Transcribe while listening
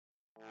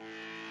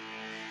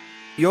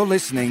You're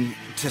listening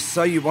to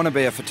So You Want to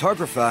Be a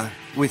Photographer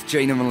with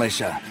Gina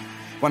Militia,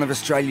 one of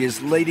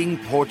Australia's leading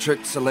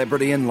portrait,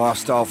 celebrity and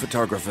lifestyle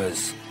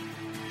photographers.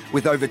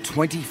 With over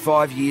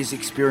 25 years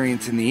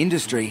experience in the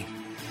industry,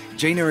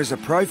 Gina is a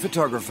pro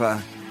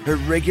photographer who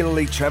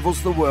regularly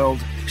travels the world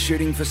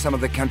shooting for some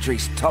of the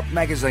country's top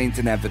magazines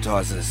and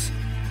advertisers.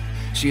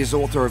 She is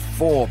author of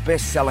 4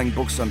 best-selling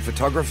books on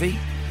photography,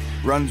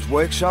 runs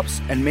workshops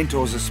and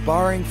mentors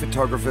aspiring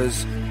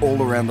photographers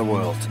all around the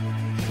world.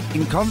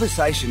 In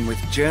conversation with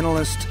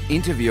journalist,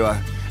 interviewer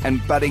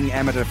and budding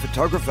amateur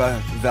photographer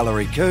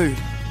Valerie Khoo,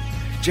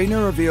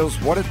 Gina reveals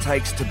what it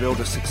takes to build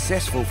a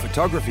successful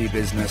photography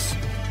business,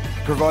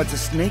 provides a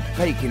sneak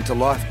peek into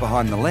life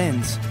behind the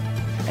lens,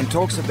 and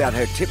talks about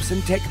her tips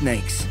and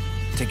techniques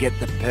to get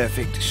the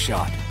perfect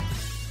shot.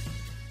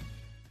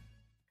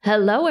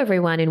 Hello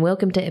everyone and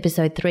welcome to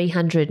episode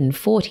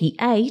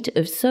 348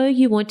 of So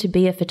You Want to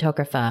Be a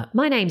Photographer.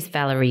 My name's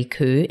Valerie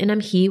Khoo and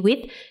I'm here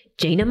with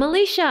Gina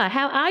Militia.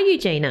 How are you,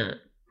 Gina?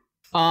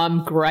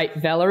 I'm great,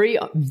 Valerie.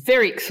 I'm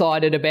very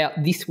excited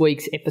about this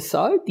week's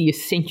episode, The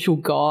Essential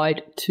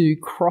Guide to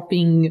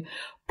Cropping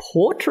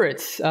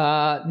Portraits.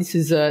 This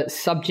is a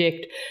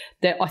subject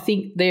that I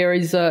think there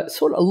is a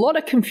lot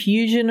of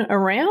confusion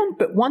around,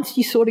 but once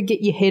you sort of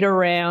get your head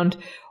around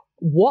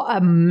what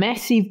a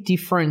massive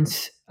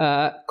difference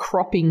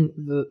cropping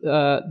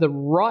the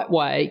right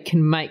way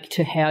can make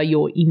to how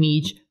your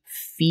image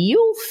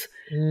feels.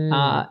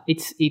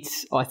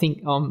 It's I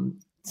think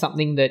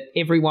something that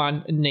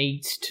everyone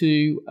needs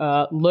to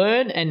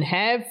learn and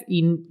have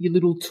in your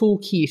little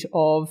toolkit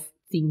of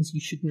things you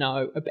should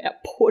know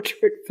about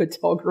portrait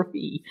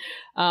photography.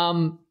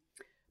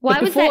 Why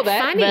was that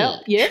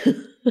funny? Yeah.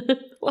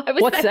 Why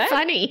was that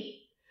funny?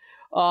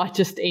 I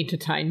just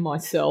entertain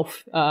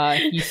myself.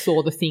 If you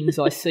saw the things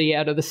I see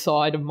out of the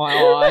side of my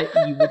eye,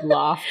 you would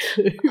laugh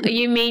too.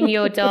 You mean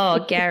your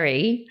dog,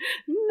 Gary?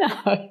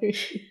 No.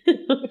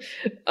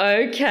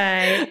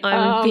 Okay,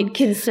 I'm a bit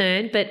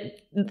concerned,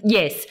 but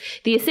yes,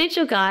 The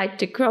Essential Guide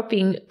to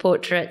Cropping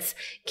Portraits,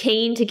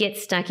 keen to get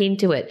stuck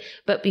into it.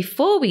 But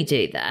before we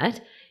do that,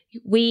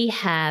 we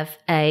have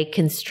a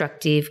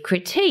constructive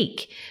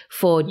critique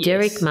for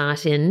Derek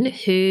Martin,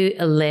 who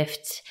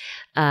left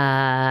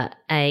a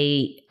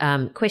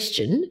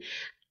question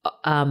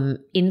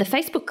in the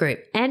Facebook group.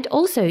 And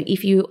also,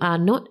 if you are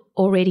not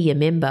already a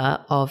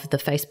member of the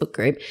Facebook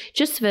group,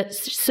 just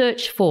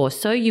search for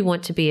So You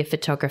Want to Be a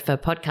Photographer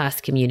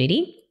podcast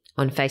community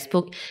on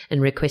Facebook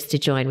and request to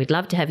join. We'd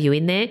love to have you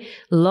in there.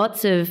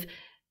 Lots of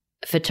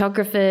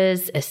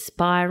photographers,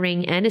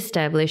 aspiring and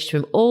established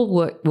from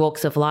all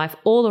walks of life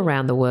all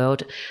around the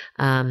world.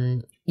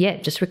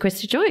 Just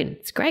request to join.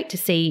 It's great to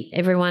see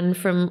everyone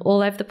from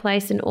all over the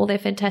place and all their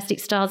fantastic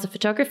styles of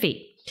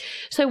photography.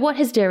 So what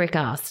has Derek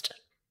asked?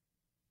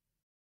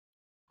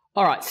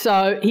 All right,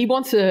 so he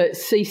wants a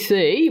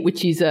CC,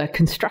 which is a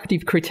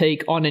constructive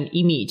critique on an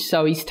image.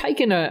 So he's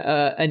taken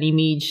an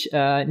image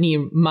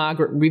near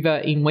Margaret River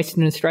in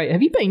Western Australia.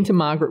 Have you been to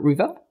Margaret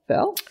River,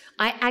 Val?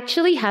 I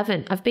actually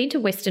haven't. I've been to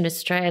Western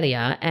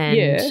Australia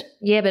and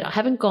but I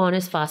haven't gone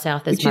as far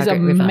south as Margaret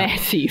River. Which is a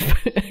massive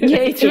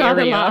it's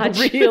rather large.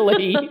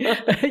 Really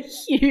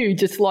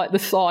huge. It's like the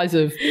size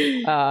of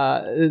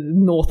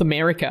North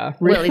America.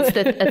 Really. Well, it's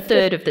a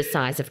third of the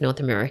size of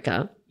North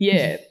America.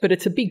 Yeah, but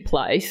it's a big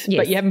place. Yes.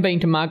 But you haven't been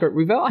to Margaret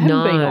River? I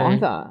haven't been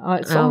either.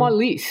 It's on my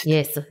list.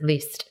 Yes,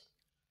 list.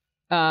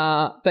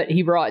 But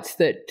he writes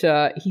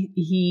that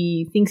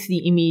he thinks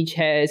the image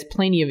has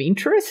plenty of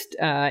interest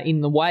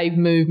in the wave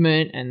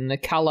movement and the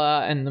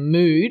colour and the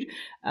mood,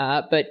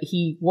 but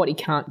what he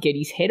can't get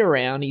his head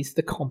around is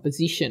the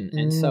composition.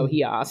 And so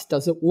he asked,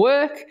 does it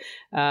work?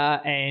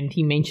 And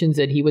he mentions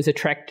that he was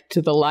attracted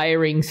to the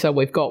layering. So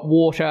we've got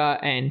water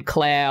and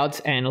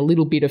clouds and a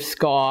little bit of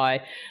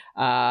sky.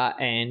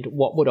 And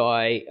what would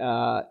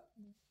I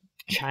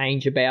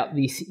change about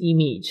this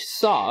image?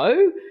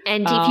 So,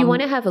 and if you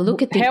want to have a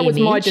look at the image, how was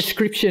my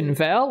description,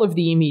 Val, of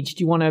the image?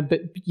 Do you want to,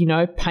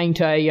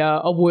 paint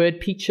a word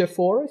picture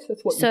for us?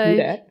 That's what you're good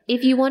at.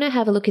 If you want to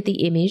have a look at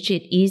the image,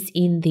 it is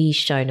in the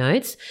show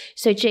notes.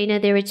 So, Gina,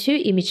 there are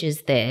 2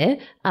 images there.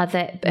 Have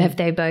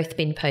they both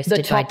been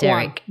posted by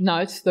Derek? One. No,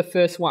 it's the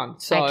first one.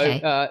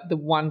 So, the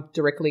one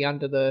directly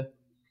under the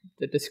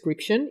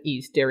description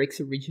is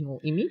Derek's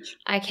original image.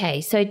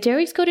 Okay, so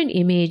Derek's got an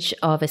image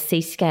of a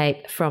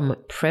seascape from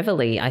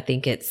Prevelly, I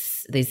think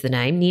there's the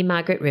name, near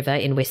Margaret River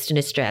in Western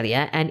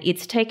Australia, and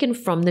it's taken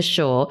from the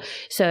shore.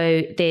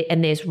 So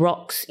there's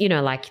rocks,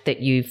 like that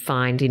you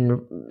find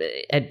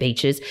at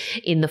beaches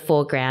in the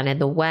foreground,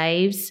 and the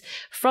waves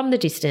from the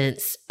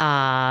distance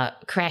are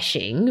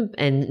crashing,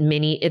 and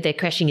they're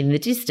crashing in the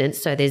distance.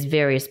 So there's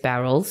various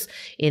barrels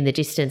in the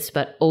distance,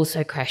 but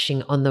also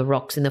crashing on the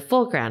rocks in the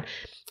foreground.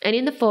 And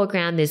in the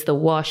foreground, there's the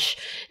wash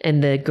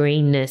and the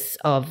greenness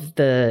of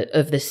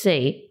the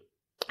sea.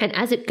 And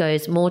as it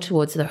goes more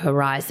towards the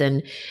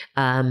horizon,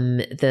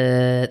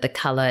 the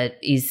colour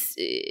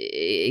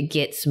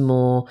gets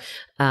more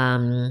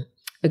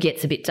it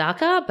gets a bit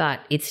darker, but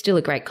it's still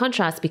a great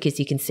contrast because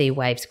you can see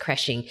waves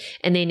crashing.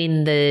 And then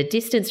in the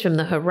distance from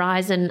the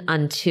horizon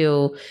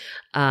until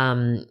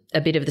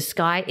a bit of the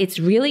sky, it's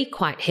really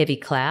quite heavy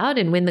cloud.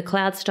 And when the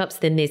cloud stops,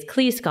 then there's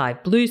clear sky,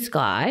 blue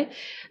sky,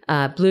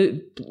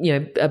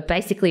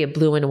 basically a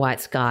blue and a white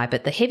sky.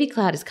 But the heavy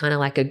cloud is kind of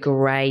like a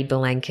grey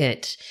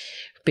blanket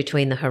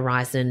between the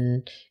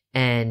horizon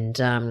and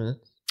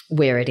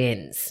where it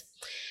ends.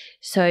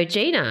 So,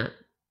 Gina,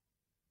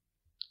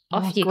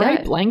 off you go.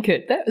 Great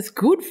blanket. That was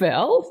good,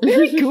 Val.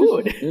 Very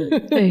good.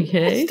 Okay.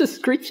 That's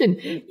description.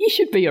 You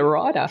should be a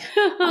writer.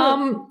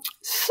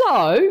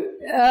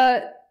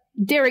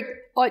 Derek,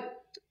 I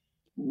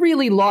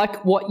really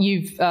like what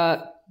you've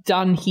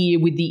done here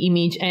with the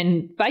image,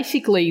 and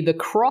basically the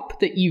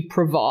crop that you've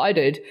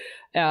provided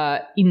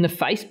in the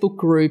Facebook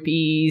group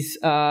is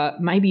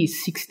maybe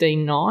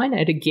 16:9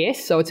 at a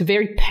guess. So it's a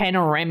very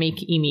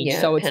panoramic image.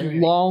 Yeah, so it's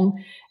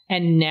long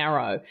and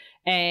narrow.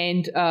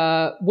 And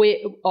where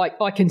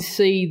I can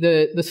see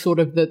the sort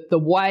of the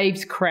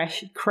waves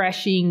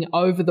crashing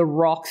over the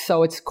rocks,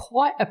 so it's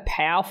quite a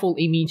powerful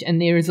image, and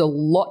there is a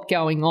lot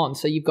going on.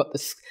 So you've got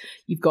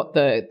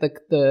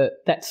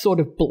that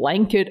sort of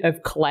blanket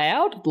of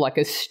cloud, like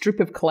a strip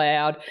of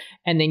cloud,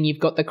 and then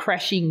you've got the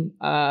crashing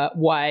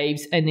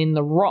waves, and then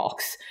the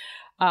rocks.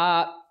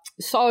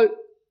 So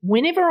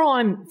whenever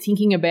I'm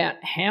thinking about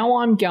how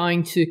I'm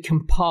going to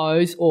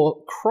compose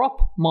or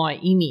crop my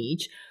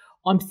image,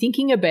 I'm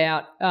thinking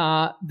about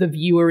the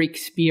viewer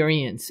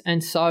experience.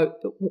 And so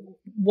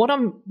what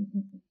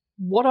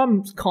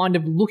I'm kind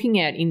of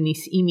looking at in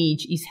this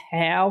image is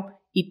how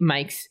it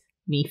makes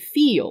me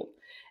feel.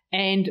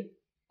 And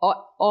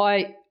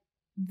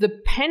the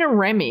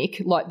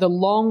panoramic, like the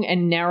long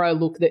and narrow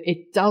look, that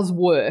it does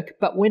work.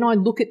 But when I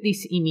look at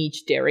this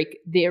image, Derek,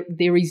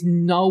 there is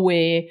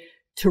nowhere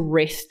to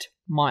rest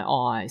my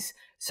eyes.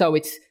 So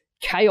it's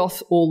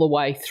chaos all the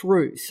way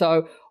through.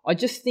 So I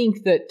just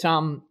think that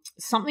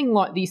something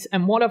like this,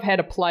 and what I've had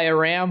to play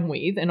around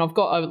with, and I've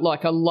got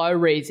a low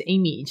res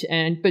image,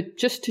 but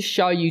just to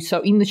show you, so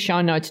in the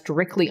show notes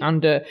directly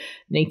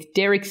underneath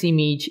Derek's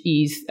image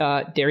is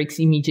Derek's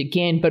image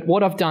again, but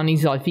what I've done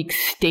is I've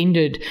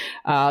extended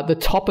the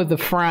top of the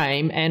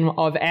frame, and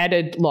I've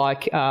added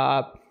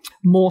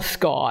more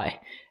sky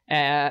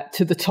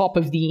to the top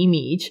of the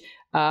image.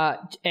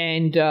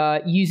 And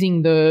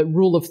using the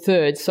rule of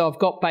thirds. So I've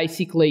got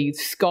basically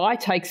sky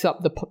takes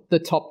up the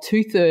top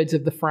 2/3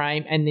 of the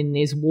frame, and then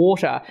there's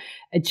water.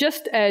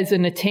 Just as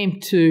an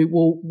attempt to,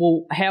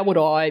 well, how would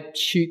I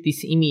shoot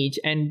this image?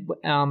 And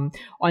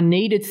I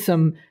needed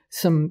some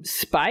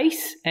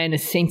space and a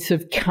sense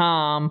of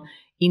calm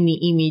in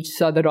the image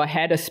so that I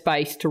had a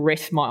space to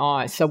rest my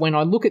eyes. So when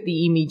I look at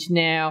the image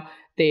now,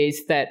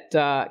 there's that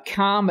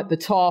calm at the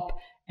top,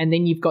 and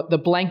then you've got the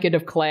blanket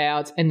of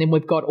clouds, and then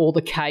we've got all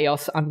the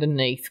chaos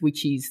underneath,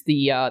 which is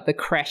the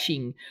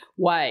crashing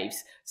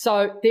waves.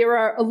 So there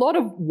are a lot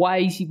of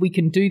ways we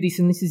can do this,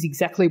 and this is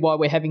exactly why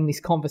we're having this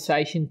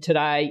conversation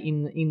today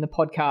in the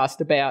podcast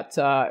about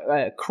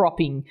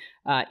cropping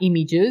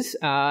images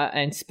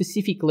and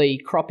specifically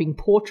cropping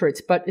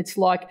portraits. But it's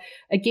like,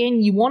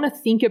 again, you want to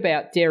think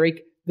about,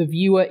 Derek, the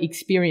viewer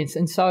experience.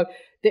 And so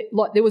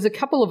there was a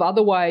couple of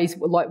other ways,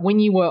 like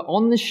when you were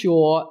on the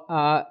shore,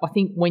 I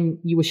think when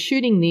you were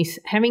shooting this,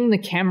 having the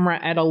camera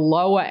at a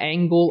lower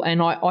angle,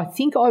 and I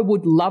think I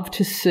would love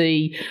to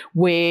see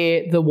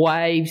where the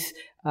waves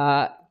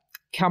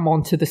come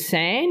onto the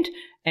sand,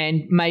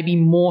 and maybe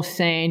more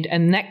sand,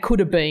 and that could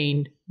have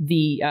been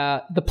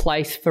the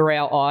place for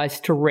our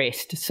eyes to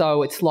rest.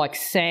 So it's like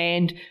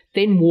sand,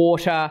 then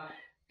water,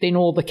 then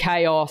all the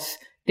chaos,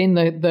 then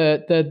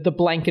the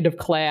blanket of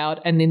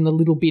cloud, and then the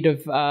little bit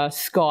of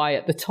sky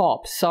at the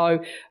top. So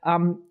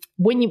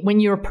when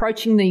you're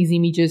approaching these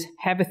images,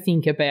 have a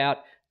think about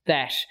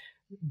that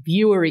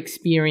viewer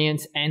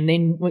experience, and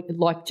then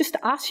just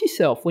ask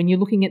yourself when you're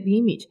looking at the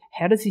image,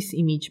 how does this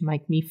image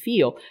make me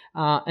feel?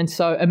 And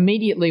so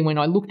immediately when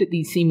I looked at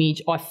this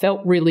image, I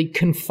felt really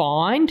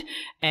confined,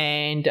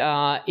 and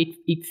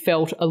it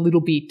felt a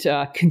little bit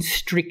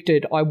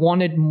constricted. I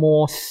wanted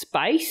more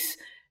space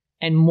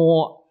and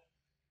more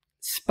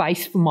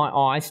space for my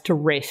eyes to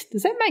rest.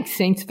 Does that make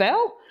sense,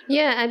 Val?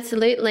 Yeah,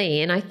 absolutely.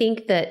 And I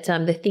think that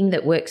the thing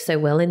that works so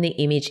well in the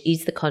image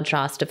is the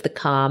contrast of the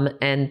calm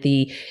and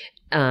the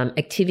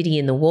activity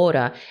in the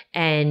water,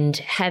 and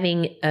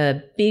having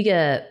a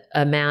bigger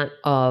amount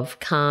of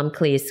calm,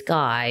 clear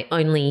sky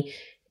only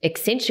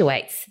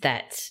accentuates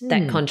that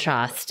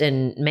contrast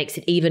and makes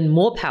it even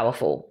more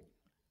powerful.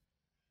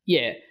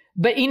 Yeah.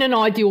 But in an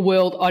ideal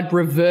world, I'd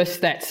reverse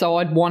that. So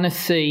I'd want to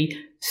see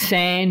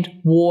sand,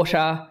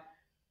 water,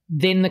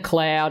 then the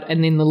cloud,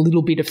 and then the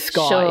little bit of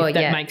sky, if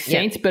that makes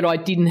sense. But I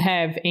didn't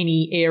have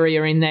any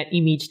area in that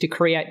image to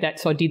create that,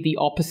 so I did the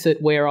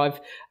opposite, where I've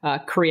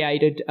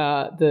created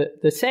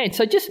the sand.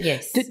 So just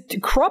to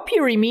crop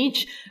your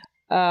image,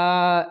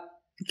 go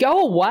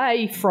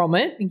away from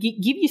it,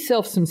 give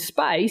yourself some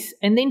space,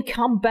 and then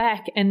come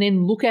back and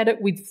then look at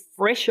it with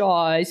fresh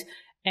eyes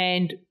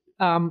and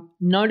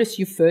notice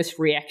your first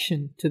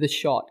reaction to the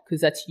shot,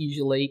 because that's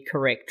usually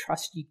correct.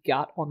 Trust your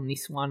gut on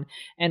this one.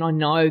 And I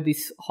know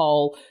this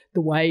whole,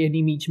 the way an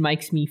image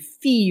makes me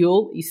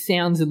feel, it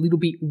sounds a little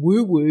bit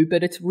woo-woo,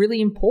 but it's really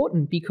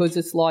important because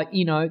it's like,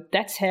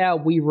 that's how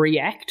we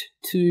react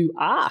to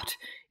art.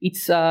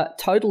 It's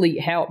totally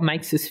how it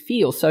makes us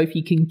feel. So if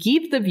you can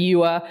give the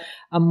viewer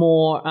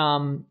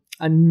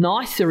a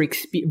nicer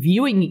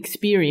viewing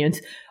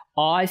experience,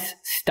 eyes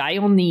stay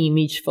on the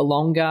image for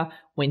longer.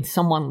 When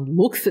someone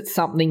looks at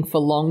something for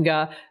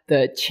longer,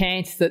 the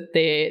chance that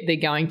they're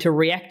going to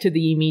react to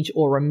the image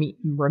or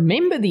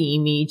remember the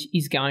image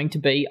is going to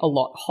be a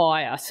lot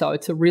higher. So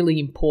it's a really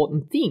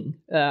important thing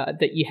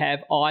that you have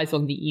eyes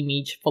on the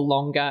image for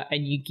longer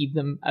and you give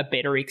them a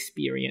better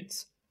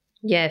experience.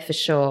 Yeah, for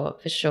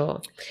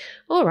sure.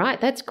 All right,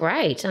 that's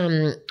great.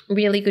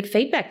 Really good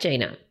feedback,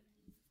 Gina.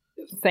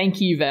 Thank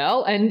you,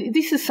 Val. And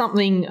this is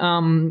something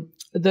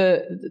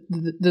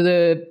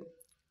the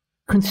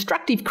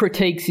constructive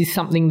critiques is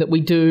something that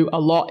we do a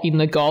lot in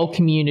the Gold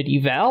community,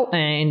 Val,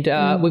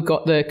 and we've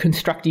got the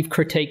constructive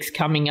critiques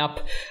coming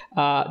up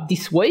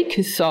this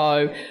week.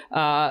 So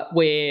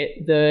where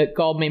the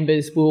Gold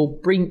members will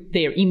bring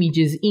their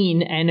images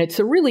in, and it's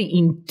a really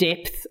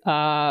in-depth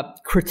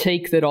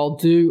critique that I'll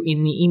do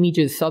in the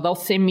images. So they'll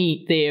send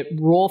me their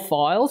raw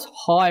files,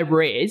 high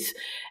res,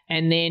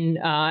 and then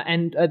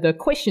the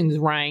questions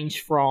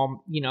range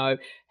from,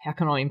 how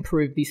can I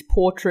improve this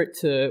portrait,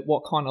 to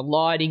what kind of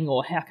lighting,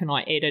 or how can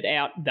I edit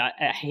out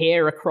a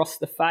hair across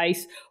the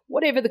face?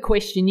 Whatever the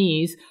question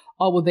is,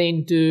 I will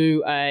then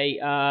do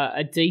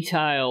a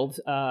detailed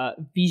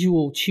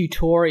visual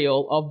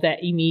tutorial of that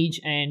image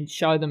and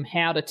show them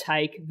how to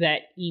take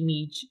that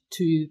image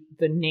to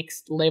the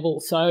next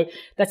level. So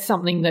that's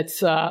something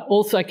that's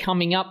also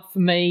coming up for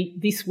me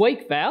this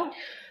week, Val.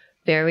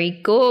 Very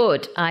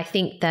good. I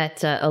think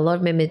that a lot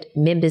of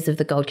members of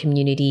the Gold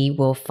community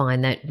will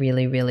find that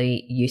really,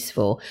 really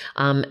useful.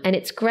 And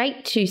it's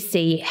great to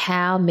see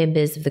how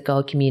members of the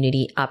Gold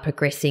community are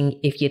progressing.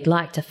 If you'd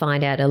like to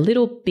find out a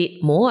little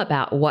bit more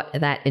about what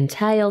that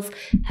entails,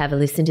 have a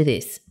listen to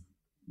this.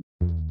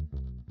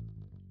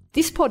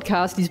 This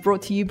podcast is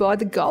brought to you by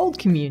the Gold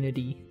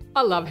community.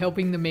 I love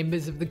helping the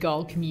members of the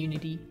Gold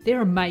community. They're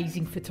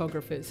amazing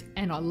photographers,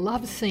 and I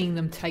love seeing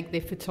them take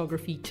their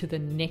photography to the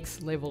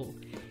next level.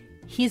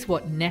 Here's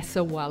what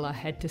Nessa Walla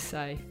had to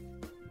say.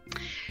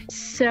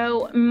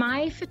 So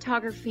my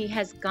photography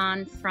has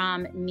gone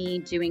from me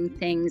doing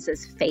things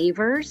as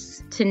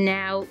favors to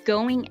now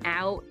going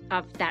out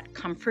of that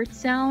comfort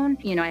zone.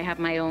 I have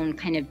my own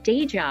kind of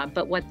day job,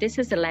 but what this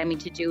has allowed me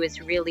to do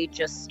is really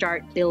just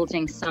start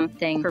building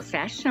something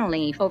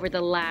professionally. Over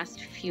the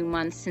last few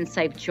months since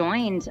I've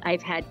joined,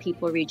 I've had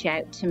people reach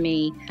out to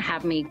me,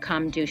 have me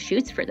come do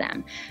shoots for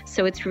them.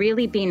 So it's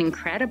really been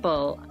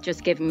incredible,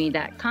 just giving me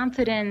that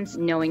confidence,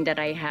 knowing that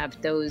I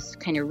have those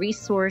kind of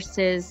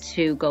resources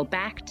to go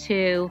back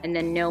to, and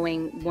then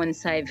knowing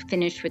once I've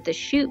finished with the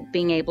shoot,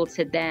 being able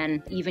to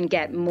then even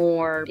get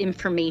more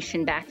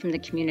information back from the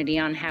community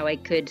on how I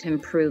could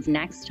improve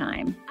next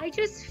time. I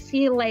just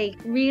feel like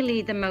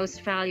really the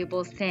most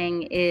valuable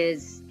thing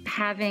is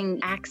having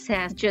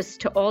access just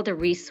to all the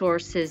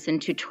resources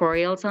and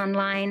tutorials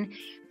online.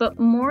 But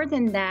more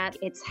than that,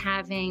 it's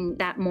having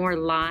that more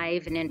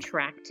live and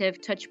interactive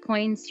touch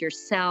points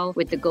yourself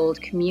with the Gold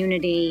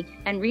community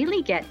and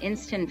really get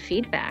instant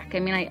feedback. I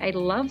mean, I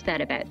love that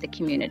about the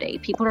community.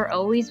 People are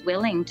always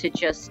willing to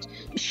just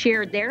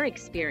share their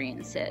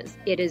experiences.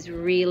 It has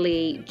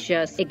really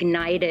just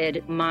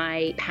ignited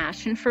my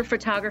passion for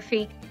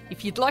photography.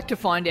 If you'd like to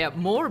find out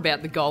more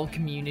about the Gold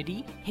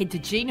community, head to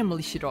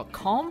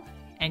ginamilicia.com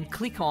and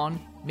click on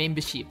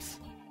memberships.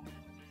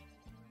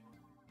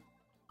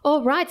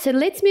 All right, so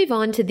let's move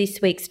on to this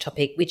week's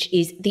topic, which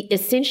is the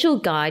essential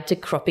guide to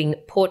cropping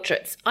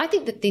portraits. I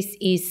think that this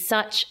is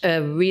such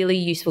a really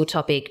useful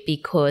topic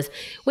because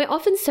we're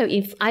often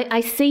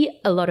I see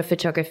a lot of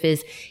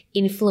photographers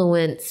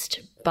influenced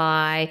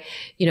by,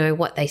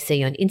 what they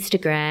see on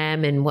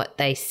Instagram and what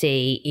they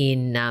see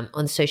in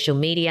on social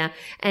media,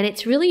 and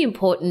it's really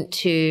important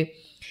to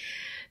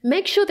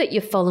make sure that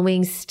you're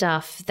following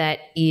stuff that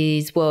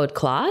is world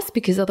class,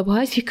 because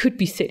otherwise you could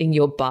be setting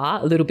your bar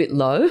a little bit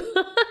low.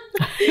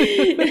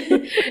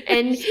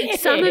 And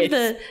some of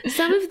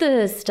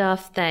the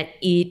stuff that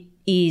it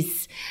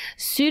is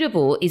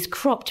suitable is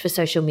cropped for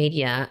social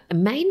media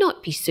may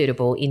not be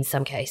suitable in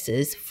some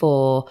cases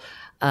for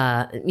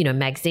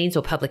magazines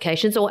or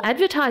publications or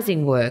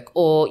advertising work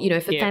or,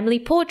 for family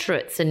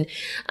portraits. And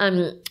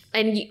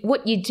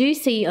what you do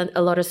see on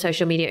a lot of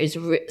social media is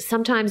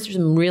sometimes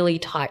some really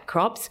tight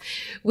crops,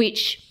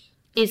 which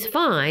is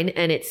fine,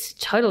 and it's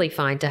totally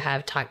fine to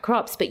have tight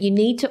crops, but you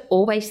need to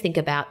always think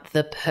about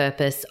the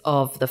purpose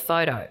of the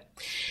photo.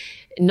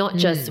 Not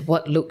just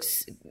what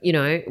looks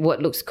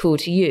cool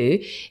to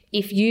you.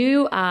 If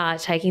you are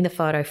taking the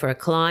photo for a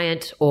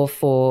client or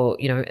for,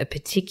 a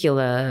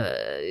particular,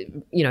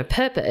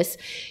 purpose,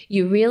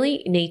 you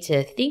really need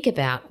to think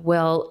about,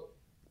 well,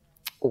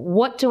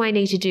 what do I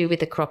need to do with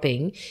the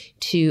cropping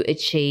to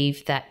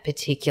achieve that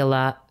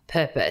particular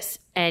purpose.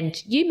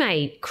 And you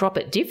may crop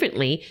it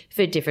differently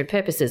for different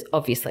purposes,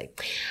 obviously.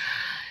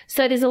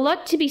 So there's a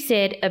lot to be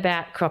said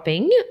about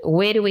cropping.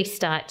 Where do we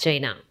start,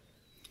 Gina?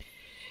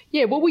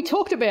 Yeah, well, we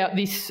talked about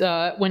this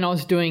when I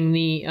was doing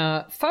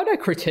the photo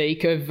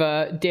critique of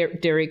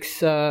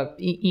Derek's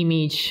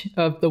image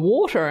of the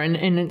water.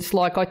 And it's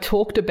like I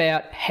talked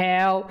about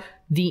how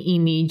the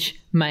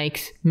image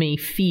makes me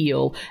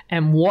feel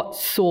and what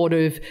sort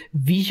of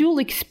visual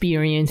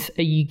experience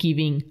are you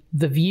giving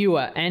the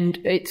viewer. And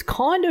it's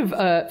kind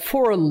of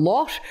for a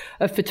lot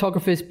of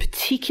photographers,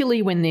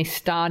 particularly when they're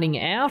starting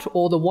out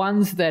or the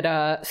ones that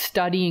are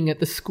studying at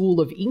the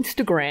School of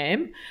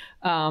Instagram,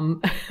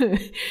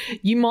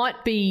 you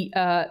might be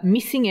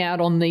missing out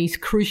on these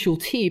crucial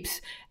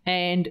tips,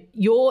 and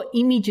your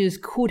images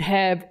could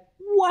have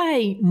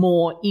way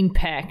more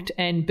impact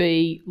and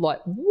be like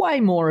way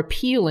more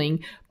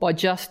appealing by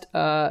just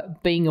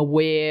being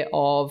aware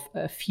of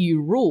a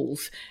few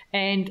rules.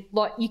 And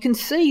like you can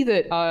see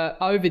that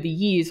over the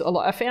years,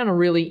 I found a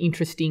really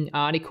interesting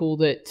article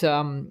that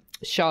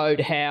showed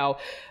how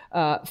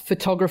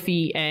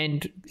photography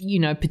and, you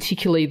know,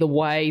 particularly the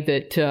way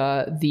that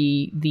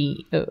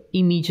the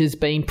image has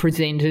been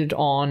presented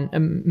on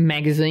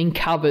magazine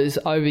covers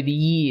over the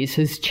years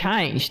has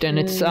changed. And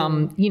it's,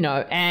 you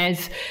know,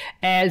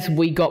 as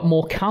we got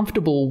more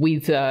comfortable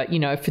with, you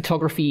know,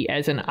 photography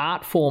as an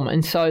art form.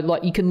 And so,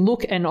 like, you can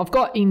look, and I've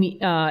got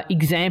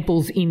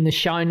examples in the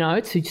show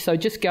notes. So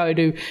just go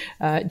to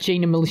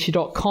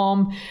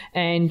GinaMilicia.com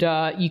and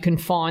you can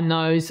find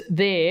those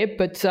there.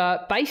 But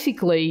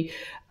basically,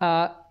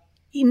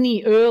 in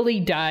the early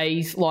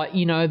days, like,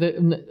 you know,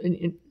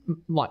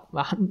 like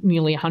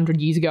nearly 100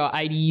 years ago,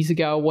 80 years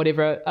ago, or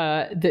whatever,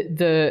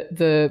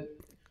 the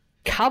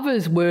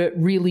covers were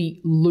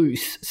really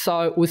loose.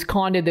 So it was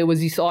kind of, there was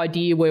this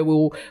idea where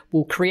we'll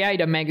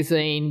create a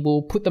magazine,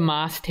 we'll put the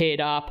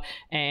masthead up,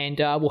 and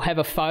we'll have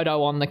a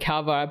photo on the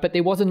cover. But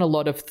there wasn't a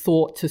lot of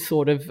thought to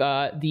sort of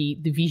the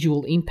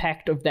visual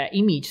impact of that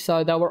image.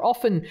 So they were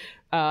often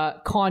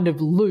kind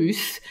of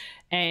loose.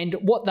 And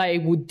what they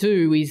would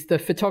do is the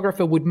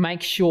photographer would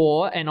make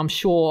sure, and I'm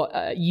sure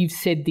you've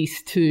said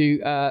this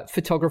to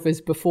photographers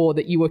before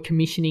that you were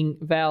commissioning,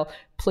 Val,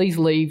 please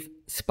leave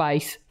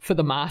space for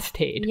the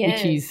masthead,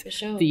 which is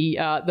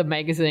the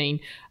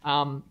magazine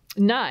name.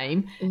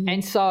 Mm-hmm.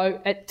 And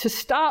so to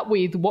start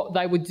with, what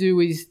they would do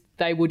is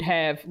they would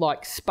have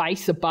like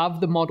space above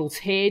the model's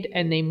head,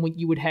 and then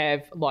you would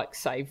have like,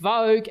 say,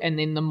 Vogue, and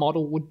then the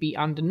model would be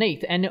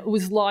underneath. And it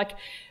was like,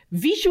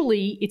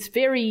 visually, it's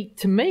very,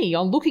 to me,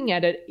 on looking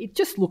at it, it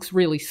just looks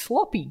really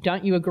sloppy.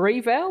 Don't you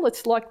agree, Val?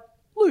 It's like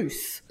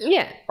loose.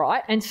 Yeah.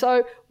 Right? And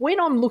so when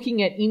I'm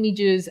looking at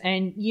images,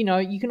 and, you know,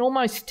 you can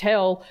almost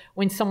tell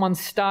when someone's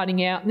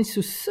starting out, and this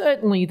was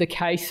certainly the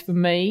case for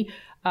me,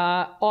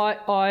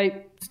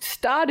 I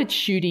started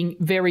shooting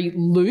very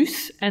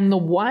loose, and the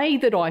way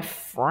that I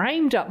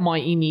framed up my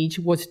image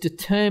was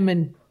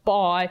determined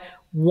by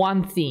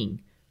one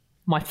thing: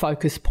 my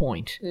focus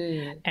point.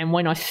 And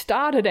when I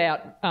started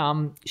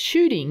out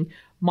shooting,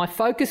 my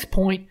focus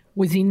point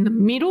was in the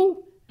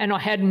middle, and I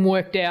hadn't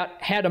worked out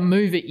how to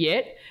move it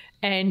yet.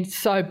 And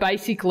so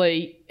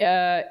basically,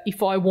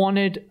 if I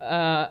wanted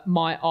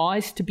my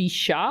eyes to be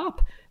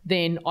sharp,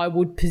 then I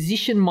would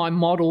position my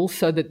model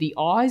so that the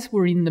eyes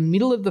were in the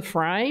middle of the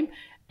frame,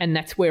 and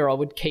that's where I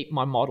would keep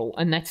my model.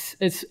 And that's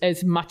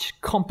as much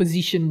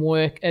composition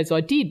work as I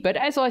did. But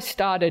as I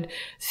started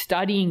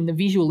studying the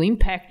visual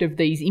impact of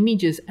these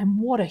images and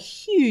what a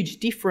huge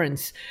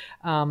difference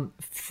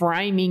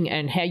framing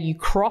and how you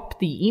crop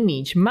the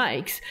image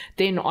makes,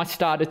 then I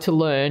started to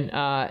learn,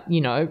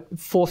 you know,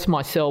 force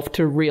myself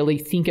to really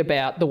think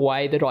about the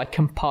way that I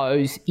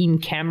compose in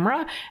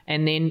camera,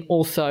 and then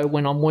also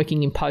when I'm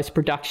working in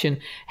post-production,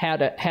 how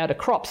to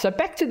crop. So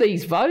back to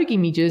these Vogue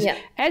images,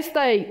 as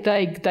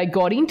they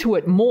got into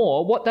it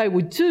more, what they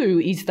would do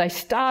is they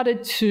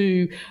started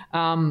to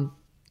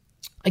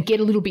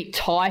get a little bit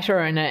tighter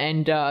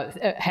and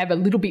have a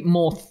little bit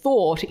more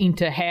thought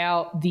into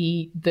how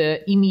the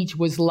image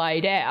was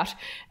laid out,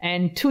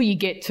 until you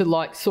get to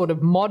like sort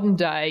of modern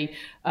day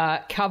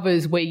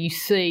covers where you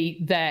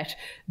see that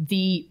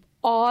the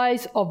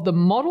eyes of the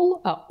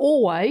model are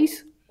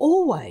always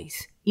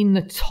in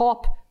the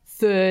top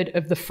third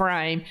of the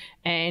frame,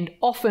 and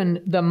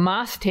often the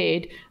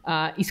masthead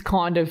is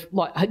kind of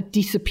like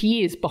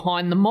disappears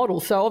behind the model.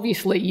 So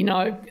obviously, you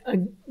know,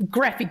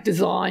 graphic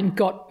design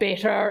got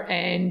better,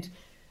 and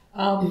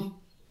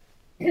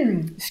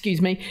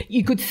excuse me,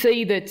 you could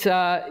see that,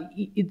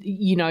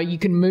 you know, you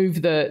can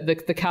move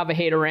the cover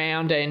head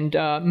around and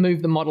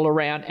move the model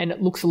around, and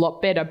it looks a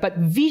lot better. But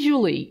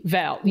visually,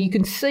 Val, you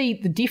can see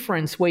the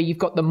difference where you've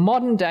got the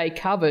modern day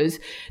covers.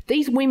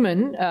 These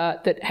women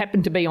that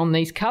happen to be on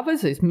these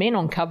covers, there's men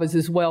on covers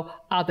as well,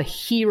 are the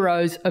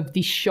heroes of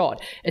this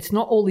shot. It's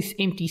not all this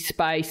empty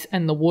space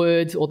and the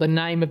words or the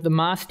name of the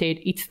masthead.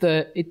 It's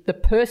the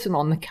person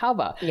on the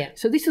cover. Yeah.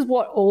 So this is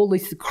what all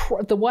this,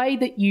 the way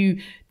that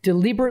you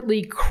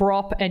deliberately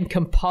crop and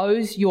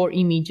compose your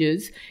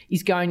images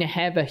is going to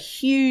have a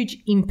huge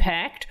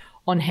impact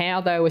on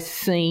how they were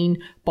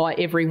seen by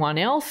everyone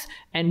else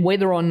and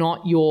whether or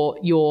not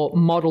your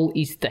model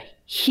is the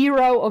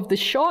hero of the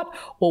shot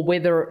or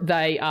whether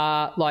they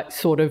are like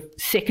sort of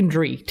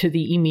secondary to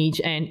the image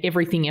and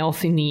everything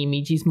else in the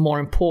image is more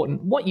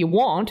important. What you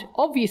want,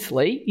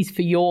 obviously, is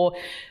for your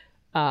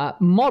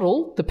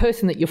model, the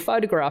person that you're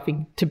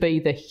photographing, to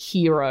be the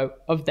hero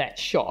of that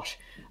shot.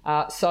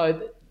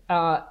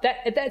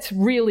 That's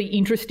really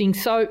interesting.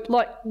 So,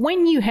 like,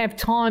 when you have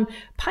time,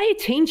 pay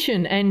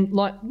attention. And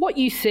like what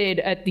you said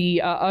at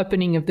the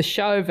opening of the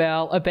show,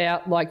 Val,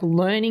 about like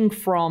learning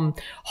from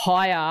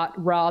high art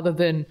rather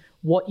than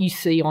what you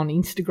see on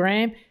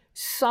Instagram,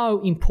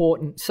 so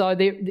important. So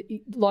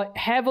like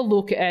have a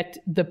look at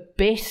the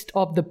best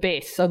of the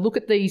best. So look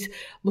at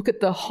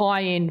the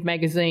high-end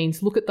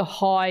magazines, look at the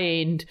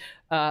high-end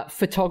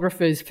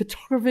photographers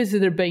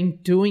that have been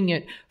doing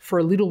it for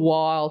a little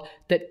while,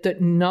 that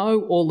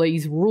know all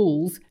these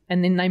rules,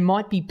 and then they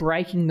might be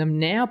breaking them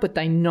now, but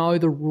they know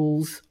the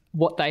rules,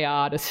 what they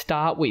are to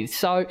start with.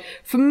 So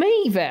for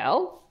me,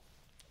 Val,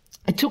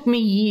 it took me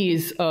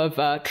years of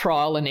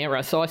trial and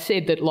error. So I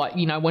said that, like,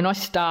 you know, when I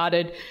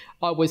started,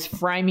 I was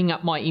framing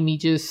up my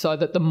images so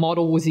that the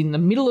model was in the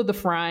middle of the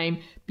frame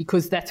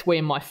because that's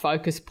where my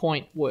focus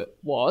point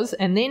was.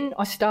 And then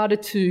I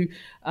started to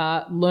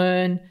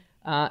learn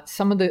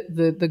some of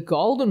the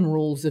golden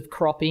rules of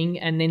cropping,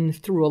 and then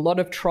through a lot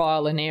of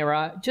trial and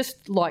error,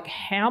 just like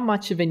how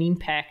much of an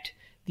impact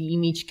the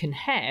image can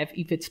have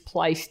if it's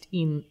placed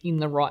in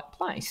the right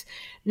place.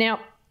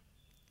 Now,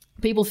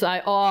 people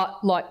say, oh,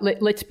 like,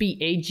 let's be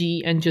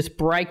edgy and just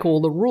break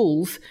all the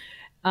rules.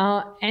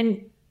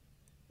 And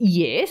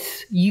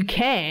yes, you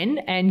can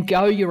and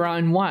go your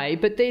own way,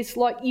 but there's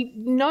like, you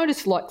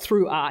notice like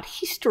through art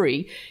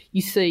history,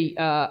 you see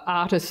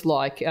artists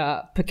like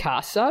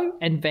Picasso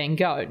and Van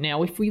Gogh.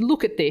 Now, if we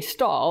look at their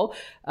style,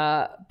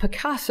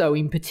 Picasso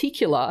in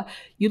particular,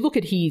 you look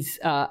at his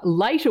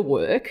later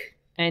work,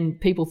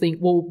 and people think,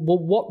 well,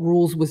 what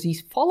rules was he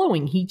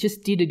following? He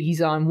just did it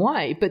his own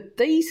way. But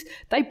they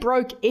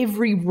broke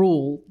every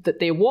rule that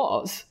there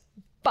was.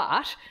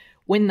 But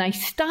when they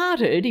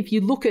started, if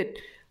you look at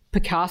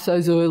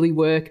Picasso's early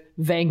work,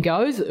 Van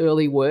Gogh's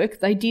early work,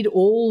 they did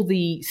all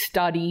the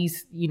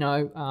studies, you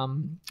know,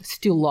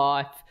 still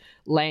life,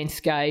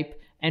 landscape,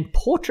 and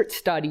portrait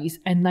studies,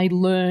 and they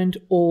learned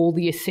all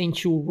the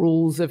essential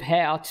rules of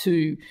how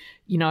to,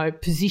 you know,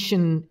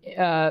 position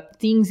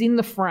things in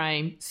the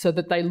frame so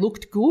that they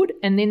looked good.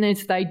 And then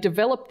as they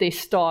developed their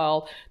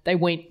style, they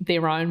went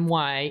their own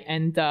way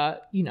and,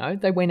 you know,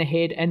 they went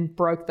ahead and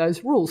broke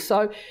those rules.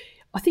 So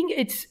I think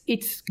it's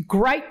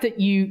great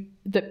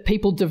that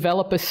people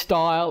develop a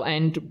style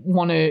and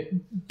want to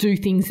do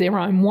things their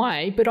own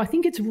way, but I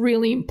think it's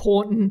really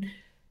important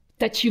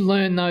that you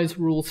learn those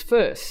rules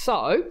first.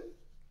 So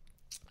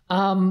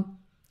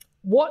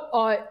what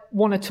I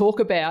want to talk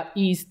about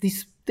is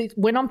this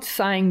when I'm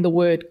saying the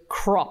word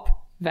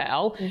crop,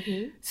 Val,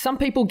 some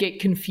people get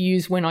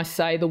confused when I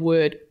say the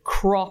word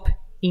crop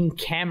in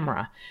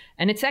camera,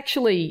 and it's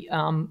actually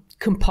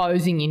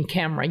composing in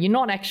camera. You're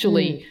not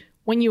actually,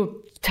 when you're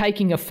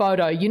taking a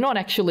photo, you're not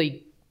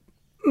actually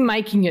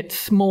making it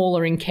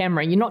smaller in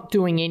camera. You're not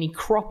doing any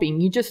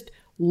cropping. You're just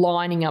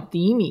lining up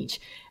the image.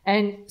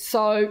 And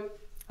so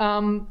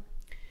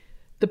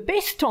the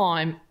best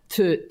time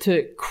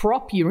to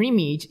crop your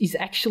image is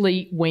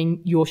actually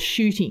when you're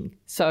shooting,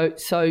 so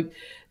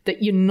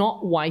that you're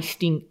not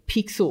wasting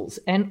pixels.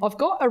 And I've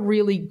got a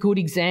really good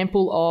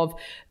example of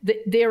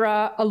there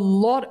are a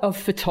lot of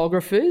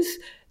photographers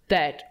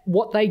that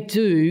what they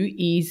do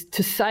is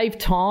to save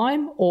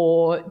time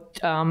or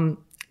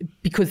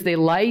because they're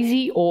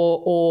lazy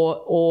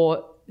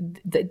or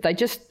they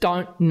just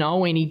don't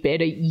know any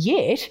better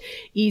yet,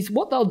 is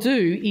what they'll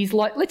do is,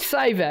 like, let's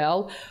say,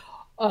 Val,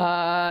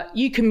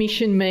 you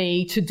commission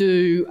me to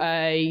do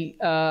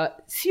a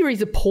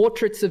series of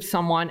portraits of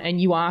someone and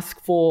you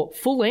ask for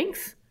full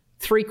length,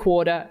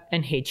 3/4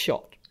 and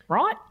headshot,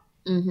 right?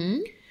 Mm-hmm.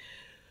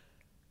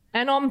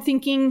 And I'm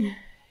thinking,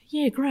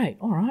 yeah, great.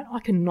 All right, I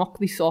can knock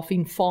this off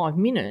in 5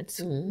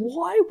 minutes.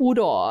 Why would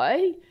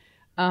I?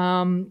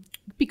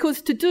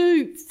 Because to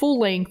do full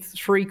length,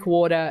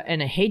 3/4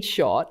 and a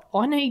headshot,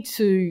 I need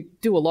to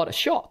do a lot of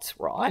shots,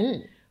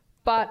 right?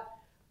 But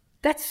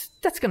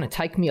that's going to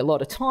take me a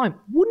lot of time.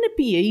 Wouldn't it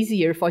be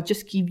easier if I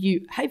just give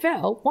you, hey,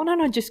 Val, why don't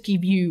I just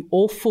give you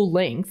all full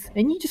length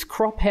and you just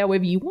crop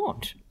however you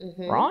want,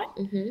 right?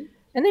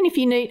 And then if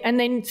you need,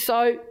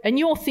 and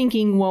you're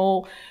thinking,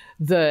 well,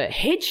 the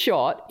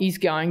headshot is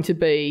going to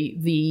be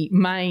the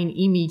main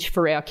image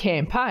for our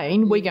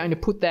campaign. We're going to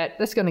put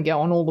that's going to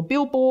go on all the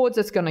billboards,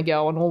 that's going to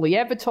go on all the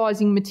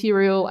advertising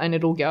material, and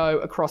it'll go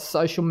across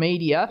social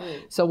media.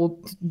 So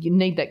you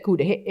need that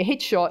good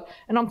headshot.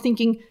 And I'm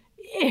thinking,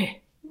 yeah,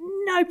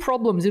 no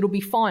problems, it'll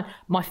be fine.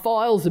 My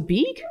files are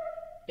big,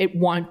 it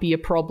won't be a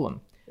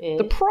problem.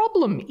 The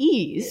problem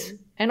is,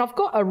 and I've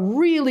got a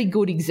really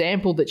good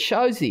example that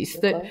shows this,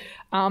 that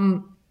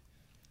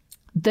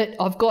that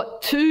I've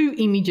got two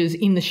images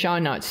in the show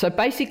notes. So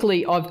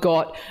basically I've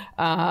got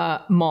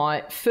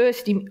my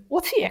first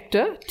what's the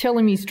actor? Tell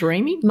him he's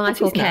dreaming.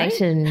 Michael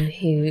Caton,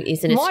 who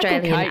is an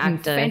Australian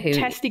actor,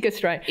 fantastic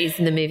Australian, is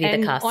in the movie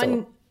The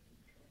Castle.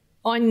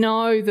 I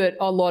know that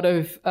a lot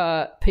of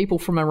people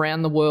from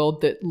around the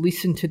world that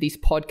listen to this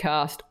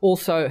podcast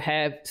also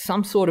have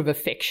some sort of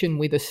affection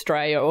with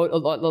Australia, or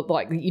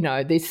like, you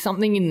know, there's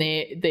something in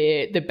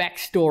their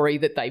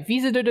backstory that they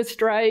visited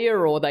Australia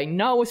or they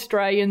know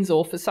Australians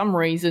or for some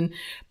reason.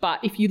 But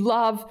if you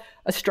love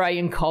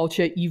Australian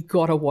culture, you've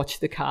got to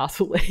watch The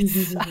Castle.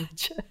 It's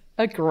such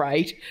a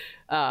great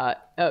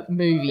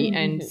movie.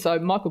 And so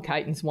Michael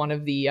Caton's one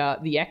of the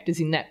actors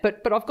in that.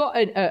 But I've got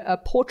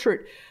a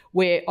portrait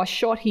where I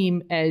shot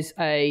him as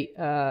a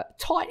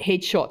tight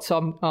headshot.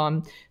 So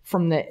I'm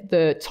from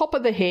the top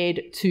of the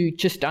head to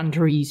just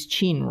under his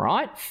chin,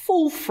 right?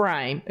 Full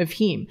frame of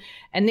him.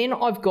 And then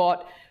I've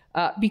got,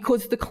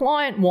 because the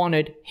client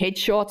wanted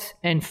headshots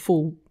and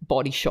full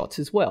body shots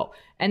as well.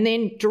 And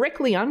then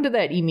directly under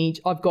that image,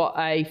 I've got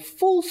a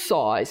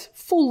full-size,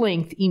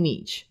 full-length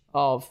image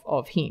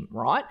of him,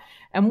 right?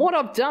 And what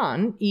I've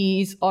done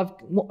is I've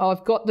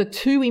got the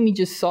two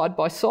images side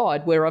by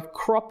side where I've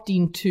cropped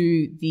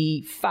into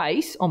the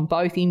face on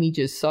both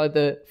images. So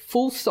the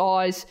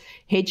full-size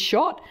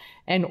headshot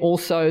and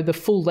also the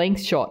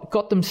full-length shot.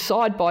 Got them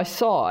side by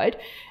side,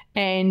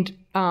 and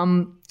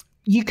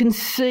you can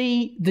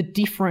see the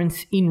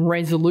difference in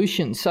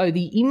resolution. So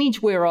the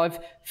image where I've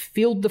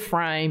filled the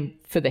frame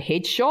for the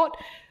headshot,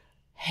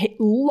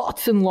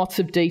 lots and lots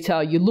of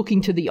detail. You look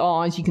into the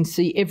eyes, you can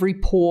see every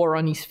pore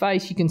on his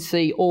face. You can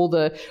see all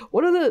the,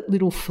 what are the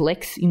little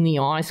flecks in the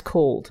eyes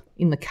called,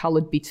 in the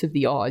coloured bits of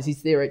the eyes?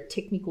 Is there a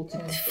technical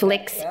term?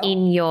 Flecks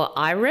in your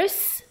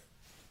iris?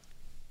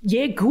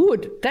 Yeah,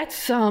 good.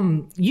 That's,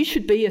 you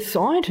should be a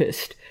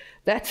scientist.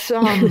 That's,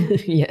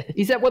 yeah.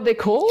 Is that what they're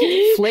called?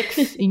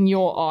 Flecks in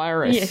your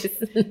iris.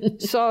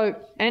 Yes. So,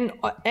 and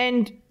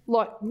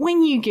like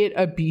when you get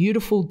a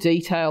beautiful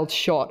detailed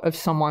shot of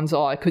someone's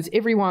eye, because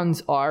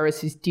everyone's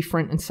iris is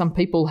different and some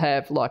people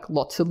have like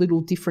lots of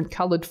little different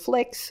coloured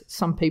flecks,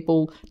 some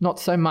people not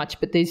so much,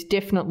 but there's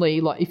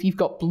definitely, like if you've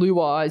got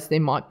blue eyes,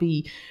 there might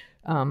be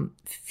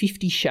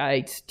 50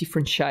 shades,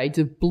 different shades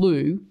of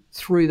blue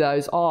through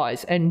those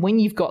eyes. And when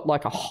you've got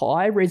like a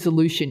high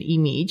resolution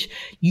image,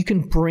 you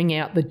can bring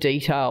out the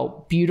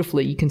detail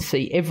beautifully. You can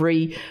see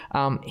every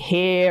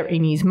hair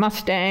in his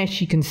mustache,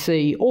 you can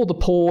see all the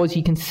pores,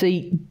 you can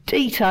see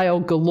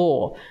detail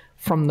galore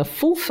from the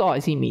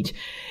full-size image.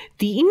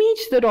 The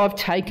image that I've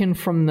taken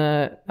from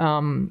the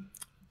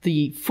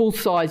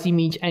full-size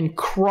image and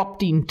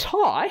cropped in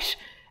tight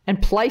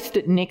and placed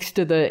it next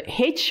to the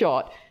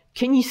headshot,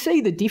 can you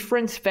see the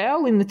difference,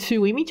 Val, in the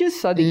two images?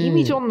 So the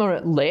image on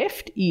the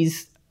left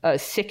is a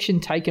section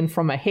taken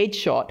from a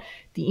headshot.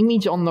 The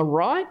image on the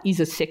right is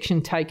a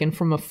section taken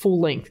from a full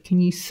length. Can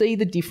you see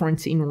the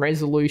difference in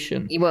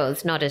resolution? Well,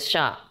 it's not as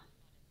sharp.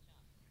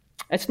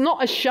 It's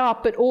not as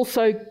sharp, but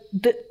also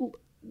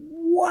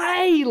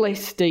way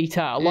less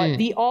detail. Like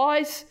the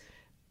eyes,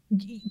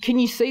 can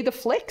you see the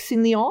flecks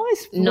in the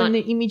eyes when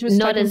the image was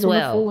taken as from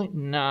well. a full length?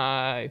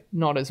 No,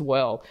 not as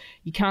well.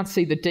 You can't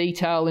see the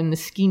detail in the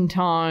skin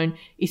tone.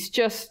 It's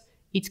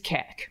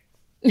cack.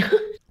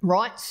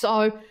 Right?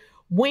 So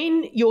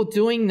when you're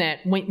doing that,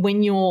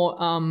 when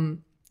you're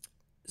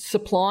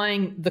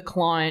supplying the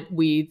client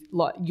with,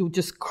 like, you'll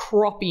just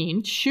crop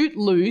in, shoot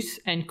loose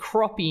and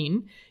crop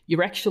in,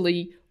 you're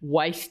actually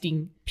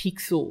wasting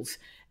pixels.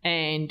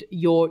 And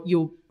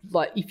you're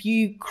like, if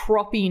you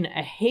crop in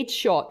a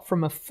headshot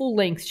from a full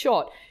length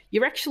shot,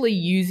 you're actually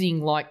using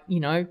 10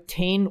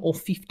 or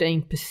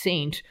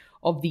 15%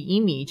 of the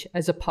image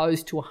as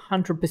opposed to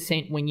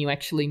 100% when you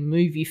actually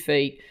move your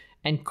feet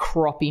and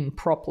crop in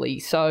properly.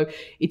 So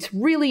it's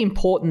really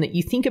important that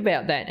you think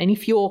about that. And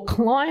if your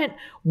client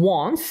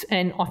wants,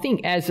 and I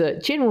think as a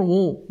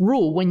general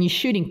rule, when you're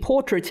shooting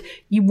portraits,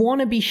 you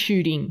want to be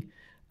shooting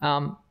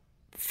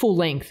full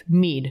length,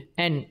 mid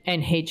and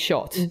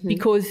headshots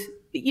because,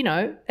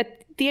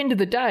 at the end of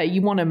the day,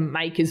 you want to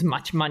make as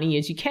much money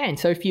as you can.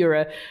 So if you're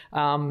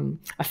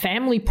a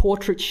family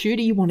portrait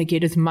shooter, you want to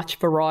get as much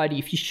variety.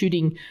 If you're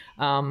shooting,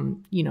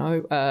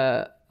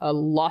 a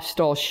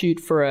lifestyle shoot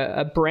for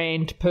a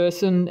brand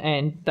person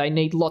and they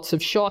need lots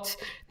of shots,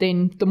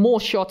 then the more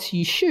shots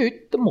you shoot,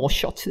 the more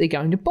shots they're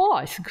going to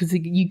buy because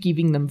you're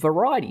giving them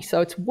variety.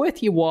 So it's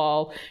worth your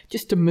while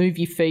just to move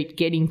your feet,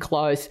 get in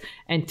close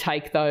and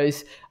take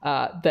those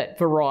that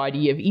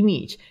variety of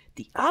image.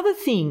 The other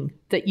thing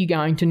that you're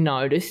going to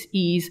notice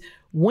is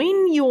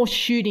when you're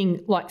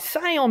shooting, like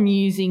say I'm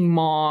using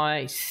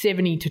my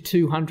 70 to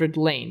 200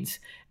 lens,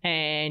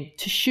 and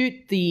to shoot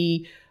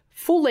the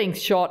full-length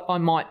shot, I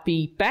might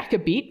be back a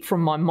bit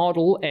from my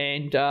model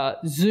and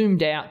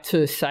zoomed out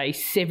to, say,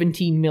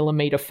 70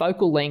 millimeter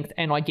focal length,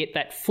 and I get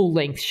that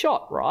full-length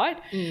shot, right?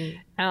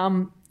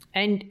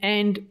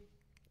 And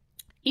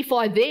if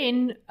I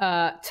then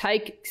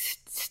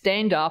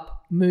stand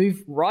up,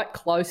 move right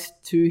close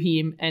to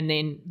him, and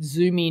then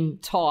zoom in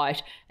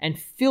tight and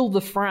fill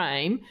the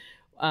frame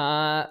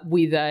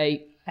with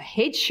a a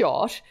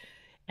headshot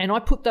and I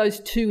put those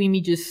two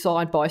images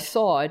side by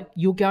side,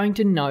 you're going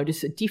to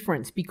notice a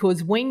difference,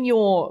 because when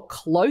you're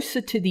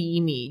closer to the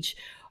image,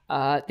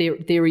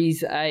 there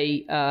is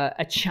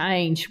a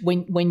change.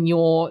 When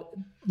your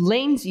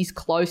lens is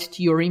close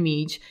to your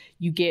image,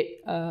 you get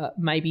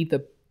maybe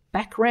the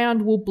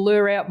background will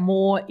blur out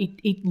more.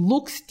 It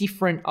looks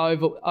different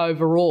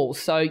overall.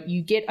 So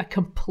you get a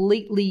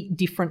completely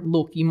different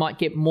look. You might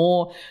get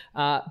more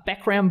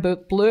background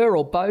blur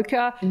or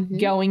bokeh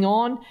going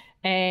on,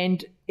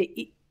 and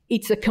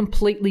it's a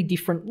completely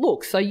different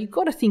look. So you've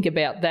got to think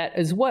about that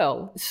as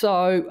well.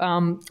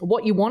 So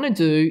what you want to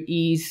do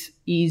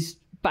is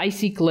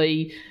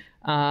basically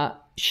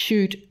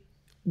shoot,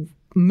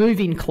 move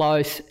in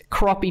close,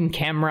 crop in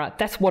camera.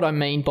 That's what I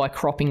mean by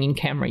cropping in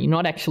camera. You're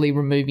not actually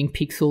removing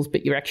pixels,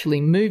 but you're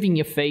actually moving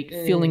your feet,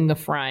 filling the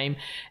frame,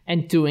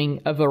 and doing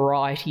a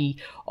variety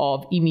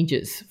of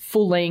images.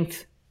 Full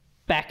length,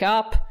 back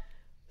up,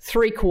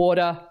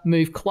 3/4,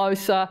 move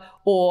closer.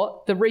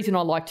 Or the reason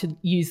I like to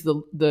use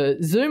the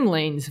zoom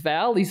lens,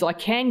 Val, is I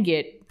can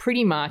get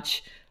pretty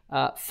much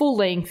full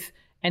length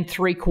and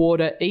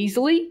 3/4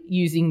 easily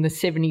using the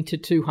 70 to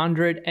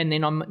 200, and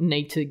then I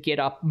need to get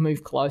up,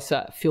 move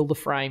closer, fill the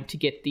frame to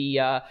get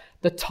the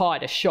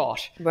tighter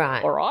shot.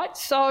 Right. All right.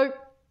 So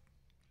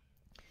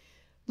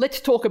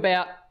let's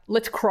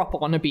crop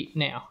on a bit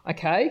now.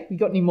 Okay. You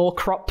got any more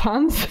crop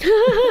puns?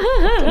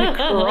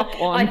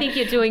 Crop on. I think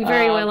you're doing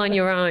very well on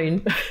your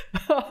own.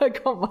 I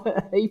got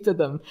a heap of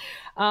them.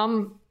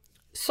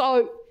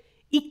 So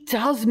it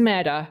does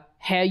matter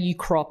how you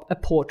crop a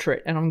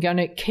portrait. And I'm going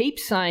to keep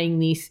saying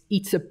this.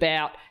 It's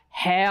about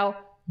how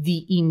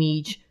the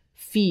image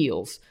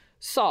feels.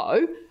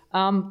 So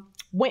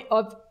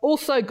I've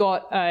also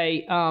got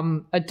a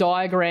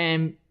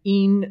diagram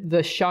in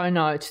the show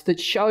notes that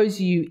shows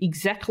you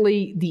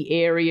exactly the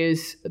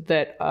areas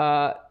that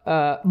are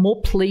more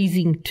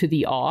pleasing to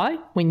the eye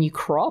when you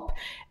crop,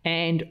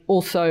 and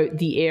also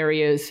the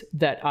areas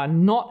that are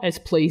not as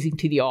pleasing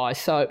to the eye.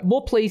 So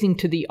more pleasing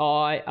to the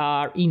eye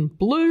are in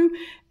blue,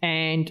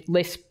 and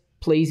less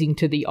pleasing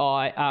to the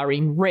eye are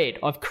in red.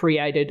 I've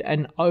created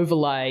an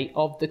overlay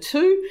of the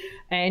two.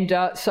 And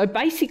so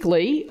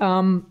basically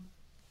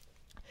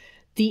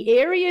the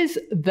areas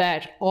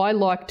that I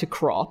like to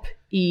crop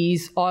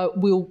is I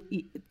will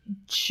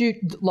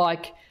shoot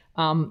like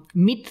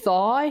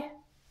mid-thigh,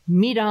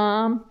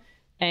 mid-arm,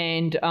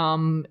 and,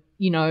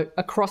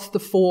 across the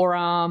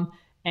forearm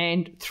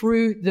and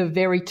through the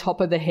very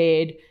top of the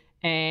head,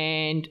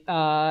 and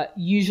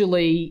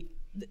usually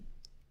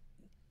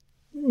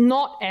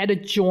not at a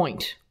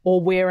joint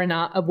or where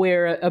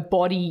a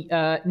body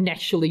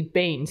naturally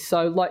bends.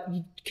 So, like,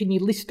 can you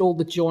list all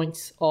the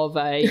joints of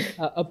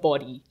a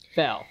body,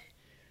 Val?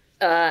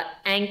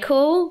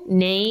 Ankle,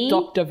 knee,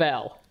 Dr.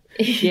 Val.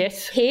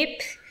 Yes.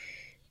 hip,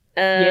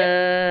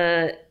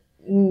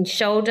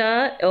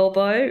 shoulder,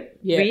 elbow,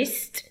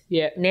 wrist,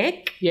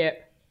 neck. Yeah.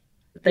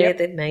 They're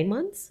the main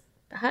ones,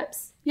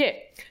 perhaps. Yeah.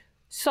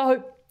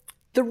 So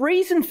the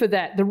reason for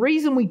that, the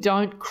reason we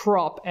don't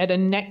crop at a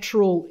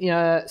natural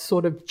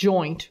sort of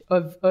joint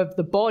of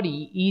the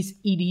body is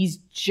it is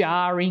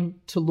jarring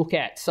to look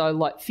at. So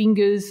like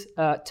fingers,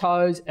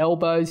 toes,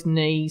 elbows,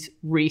 knees,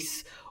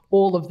 wrists,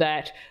 all of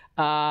that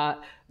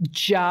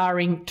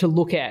jarring to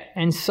look at.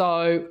 And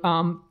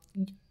so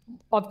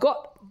I've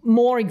got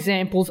more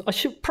examples. I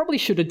probably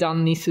should have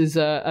done this as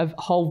a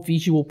whole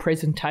visual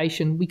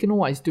presentation. We can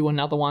always do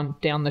another one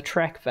down the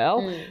track,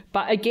 Val.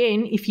 But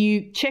again, if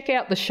you check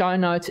out the show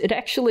notes, it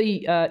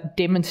actually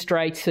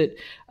demonstrates it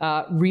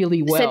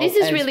really well. So this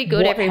is really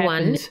good,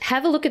 everyone. Happens.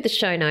 Have a look at the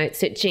show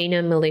notes at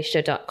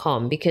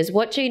GinaMilicia.com, because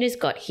what Gina's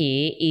got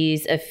here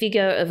is a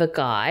figure of a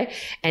guy.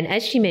 And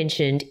as she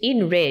mentioned,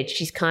 in red,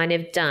 she's kind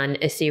of done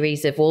a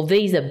series of, well,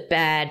 these are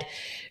bad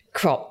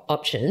crop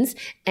options,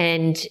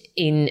 and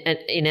in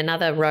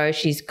another row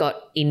she's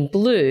got in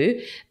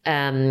blue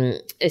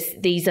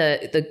these are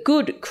the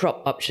good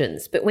crop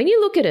options. But when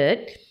you look at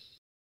it,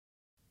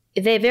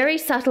 they're very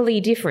subtly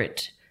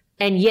different,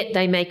 and yet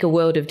they make a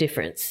world of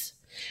difference.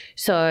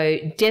 So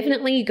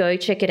definitely go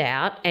check it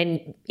out,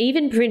 and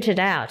even print it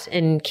out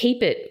and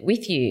keep it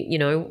with you,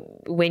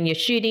 when you're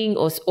shooting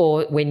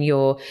or when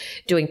you're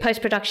doing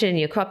post-production and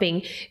you're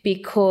cropping,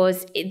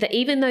 because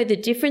even though the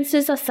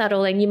differences are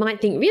subtle and you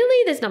might think,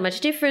 really, there's not much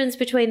difference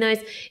between those,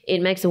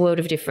 it makes a world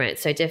of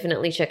difference. So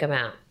definitely check them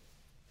out.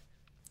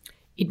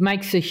 It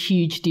makes a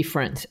huge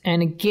difference.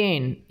 And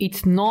again,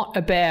 it's not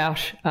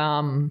about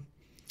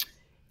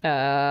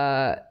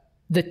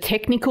the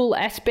technical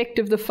aspect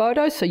of the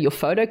photo, so your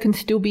photo can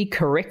still be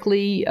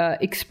correctly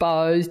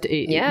exposed.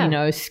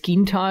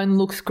 Skin tone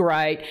looks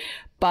great,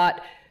 but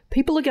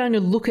people are going to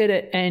look at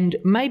it, and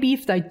maybe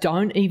if they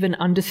don't even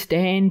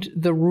understand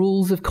the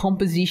rules of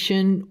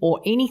composition or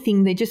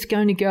anything, they're just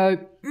going to go,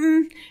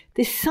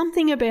 there's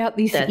something about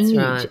this image.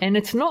 Right. And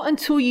it's not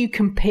until you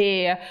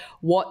compare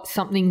what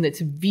something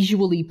that's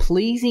visually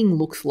pleasing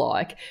looks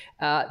like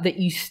that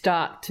you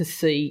start to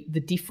see the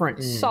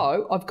difference.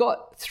 So I've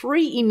got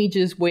 3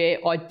 images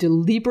where I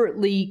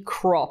deliberately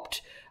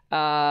cropped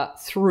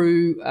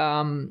through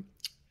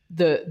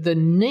the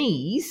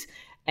knees,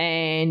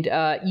 and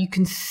you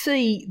can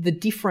see the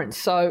difference.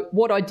 So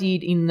what I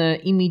did in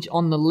the image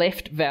on the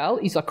left, Val,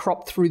 is I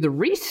cropped through the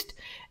wrist,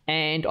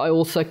 and I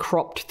also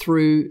cropped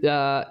through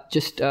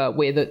just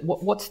where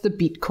what's the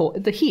bit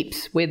called? The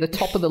hips, where the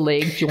top of the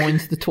leg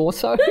joins the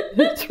torso.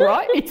 That's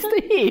right. It's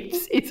the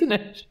hips, isn't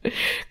it?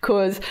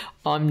 Because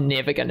I'm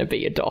never going to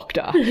be a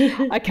doctor.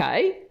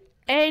 Okay.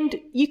 And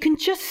you can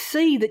just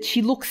see that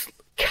she looks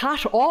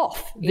cut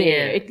off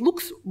there. Yeah. It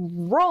looks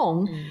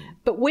wrong.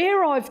 But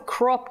where I've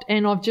cropped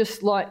and I've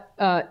just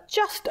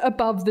just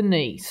above the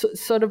knee,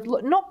 sort of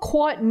not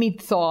quite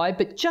mid-thigh,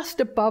 but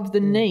just above the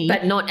knee.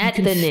 But not at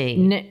the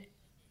knee.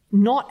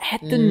 Not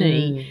at the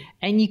knee,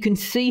 and you can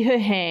see her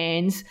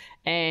hands,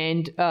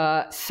 and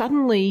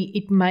suddenly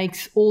it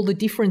makes all the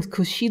difference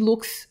because she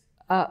looks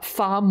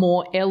far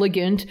more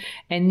elegant,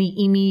 and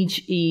the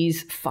image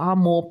is far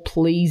more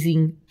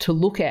pleasing to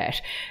look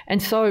at. And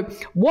so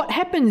what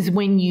happens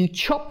when you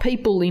chop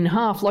people in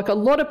half, like a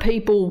lot of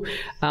people,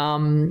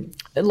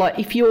 like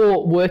if you're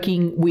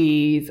working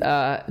with,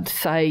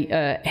 say,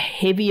 a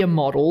heavier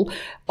model,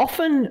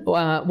 often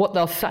what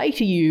they'll say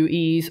to you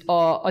is,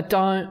 I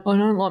don't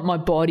like my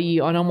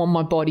body. I don't want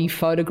my body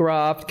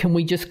photographed. Can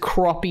we just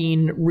crop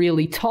in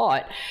really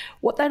tight?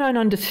 What they don't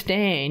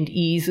understand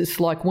is it's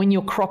like when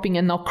you're cropping,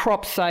 and they'll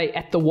crop, say,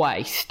 at the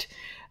waist,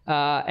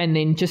 and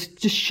then just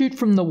shoot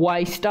from the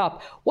waist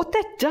up. What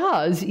that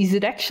does is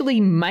it actually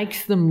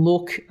makes them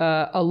look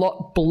a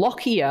lot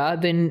blockier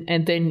than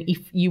if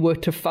you were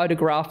to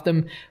photograph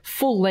them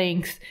full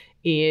length,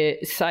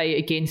 say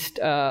against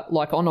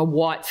like on a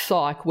white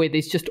cyc where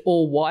there's just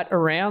all white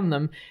around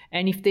them.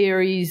 And if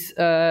there is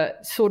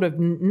sort of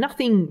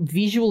nothing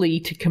visually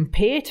to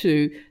compare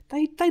to,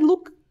 they'll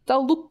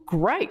look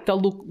great.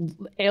 They'll look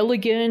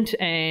elegant,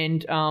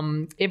 and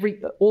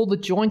all the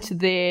joints are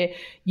there.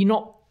 You're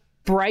not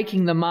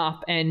breaking them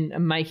up and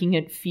making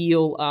it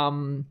feel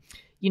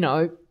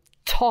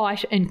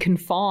tight and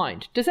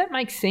confined. Does that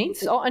make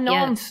sense? I know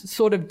I'm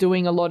sort of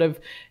doing a lot of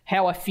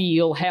how I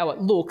feel, how it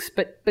looks,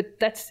 but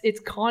it's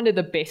kind of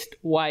the best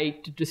way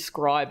to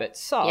describe it.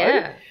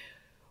 So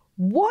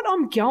what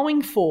I'm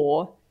going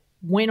for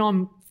when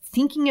I'm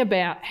thinking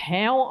about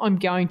how I'm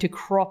going to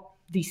crop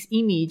this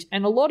image,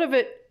 and a lot of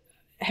it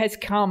has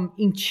come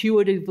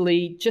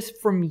intuitively just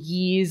from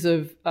years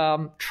of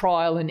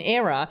trial and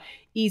error,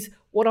 is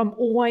what I'm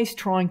always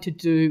trying to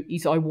do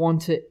is I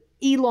want to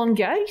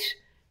elongate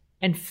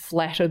and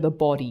flatter the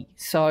body.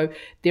 So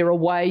there are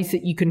ways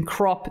that you can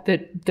crop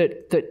that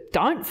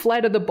don't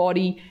flatter the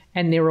body,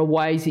 and there are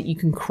ways that you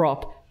can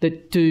crop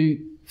that do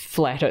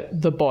flatter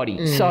the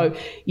body. So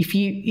if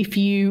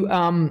you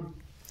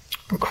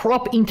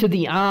crop into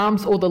the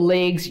arms or the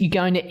legs, you're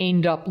going to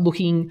end up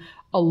looking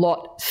a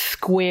lot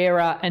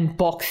squarer and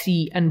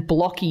boxy and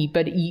blocky.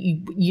 But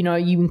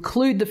you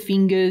include the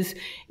fingers,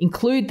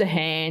 include the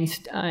hands,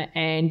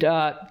 and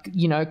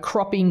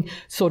cropping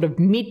sort of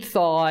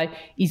mid-thigh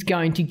is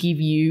going to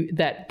give you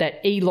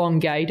that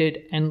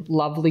elongated and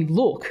lovely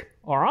look.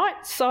 All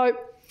right. So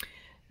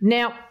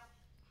now,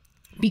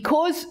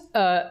 because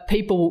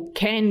people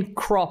can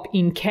crop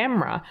in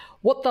camera,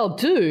 what they'll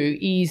do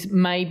is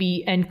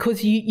maybe, and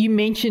because you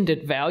mentioned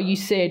it, Val, you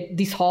said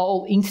this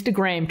whole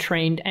Instagram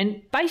trend,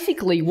 and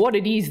basically what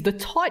it is, the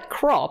tight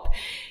crop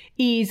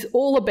is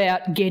all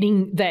about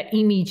getting that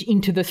image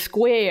into the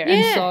square.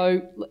 And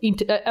so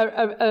into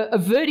a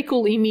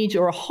vertical image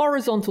or a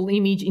horizontal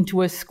image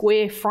into a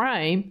square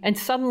frame, and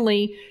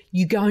suddenly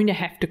you're going to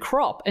have to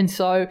crop. And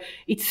so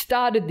it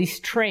started this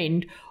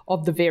trend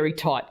of the very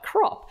tight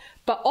crop.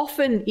 But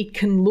often it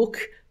can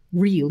look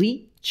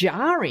really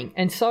jarring.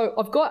 And so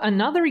I've got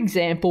another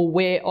example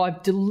where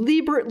I've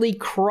deliberately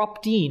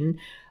cropped in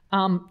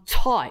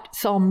tight.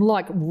 So I'm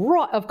like,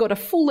 I've got a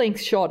full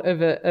length shot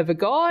of a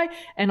guy,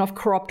 and I've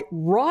cropped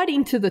right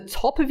into the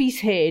top of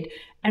his head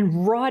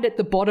and right at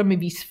the bottom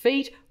of his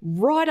feet,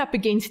 right up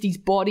against his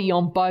body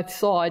on both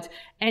sides.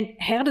 And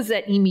how does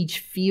that image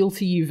feel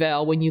to you,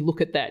 Val, when you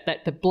look at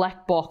that the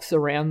black box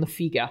around the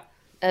figure?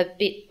 A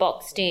bit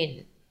boxed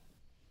in.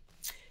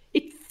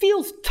 It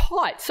feels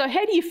tight. So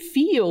how do you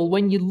feel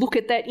when you look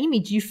at that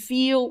image? You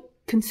feel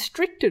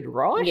constricted,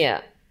 right? Yeah.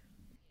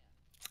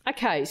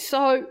 Okay,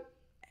 so,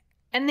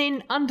 and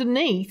then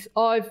underneath,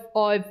 I've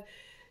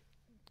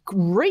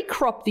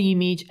recropped the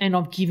image and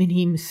I've given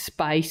him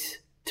space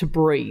to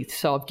breathe.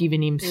 So I've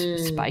given him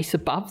space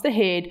above the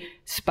head,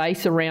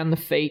 space around the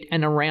feet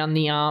and around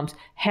the arms.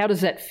 How does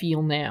that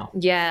feel now?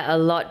 Yeah, a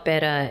lot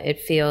better. It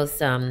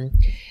feels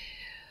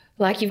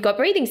like you've got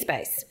breathing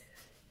space.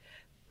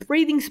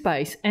 Breathing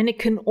space, and it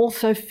can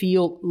also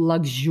feel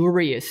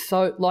luxurious.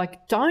 So,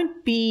 like,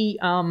 don't be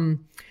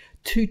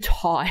too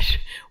tight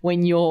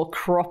when you're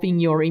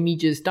cropping your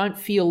images. Don't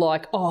feel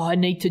like,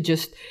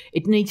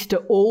 it needs to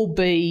all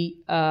be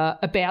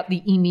about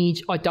the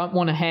image. I don't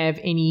want to have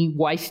any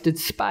wasted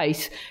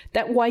space.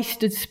 That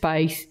wasted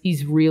space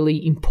is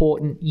really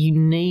important. You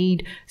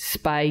need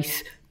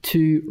space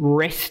to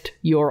rest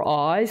your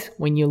eyes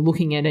when you're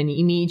looking at an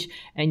image,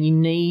 and you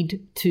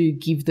need to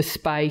give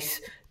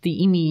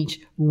the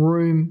image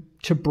room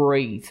to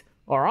breathe.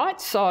 All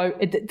right. So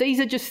these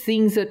are just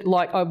things that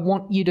like I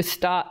want you to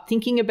start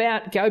thinking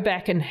about. Go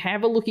back and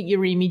have a look at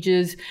your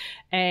images,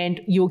 and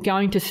you're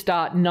going to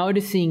start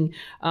noticing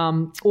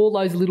all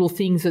those little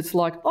things. It's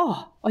like,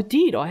 oh, I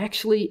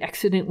actually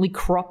accidentally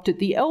cropped at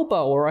the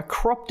elbow, or I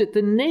cropped at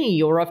the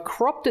knee, or I've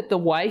cropped at the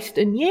waist.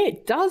 And yeah,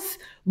 it does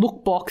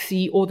look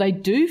boxy, or they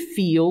do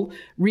feel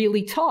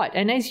really tight.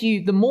 And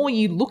the more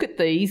you look at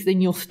these,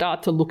 then you'll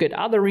start to look at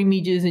other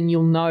images and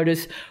you'll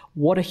notice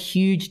what a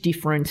huge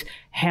difference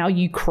how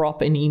you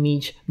crop an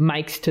image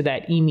makes to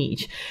that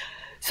image.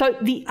 So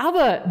the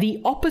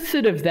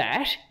opposite of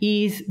that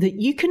is that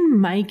you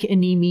can make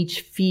an image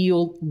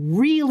feel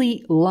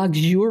really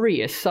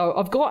luxurious. So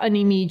I've got an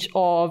image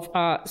of,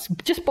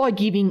 just by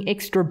giving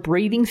extra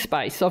breathing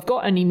space. So I've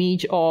got an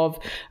image of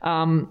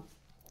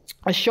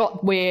a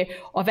shot where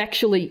I've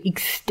actually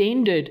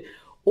extended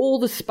all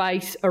the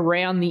space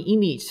around the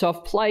image. So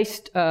I've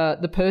placed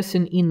the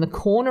person in the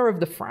corner of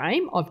the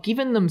frame. I've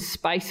given them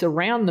space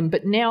around them,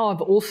 but now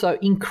I've also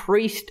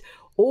increased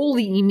all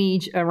the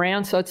image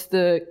around. So it's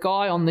the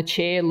guy on the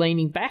chair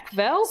leaning back,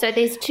 Val. So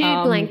there's two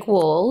blank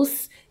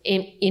walls,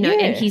 and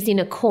he's in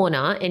a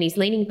corner and he's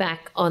leaning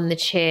back on the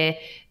chair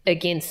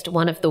against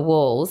one of the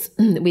walls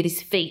with his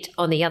feet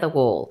on the other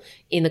wall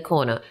in the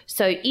corner.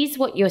 So is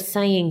what you're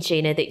saying,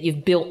 Gina, that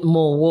you've built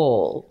more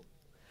wall?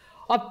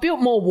 I've built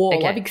more wall.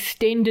 Okay. I've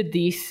extended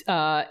this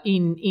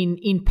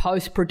in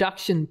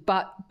post-production,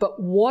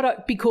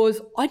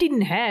 because I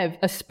didn't have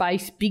a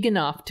space big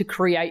enough to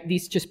create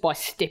this just by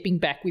stepping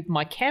back with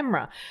my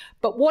camera.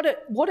 But what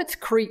it's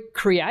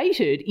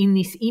created in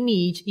this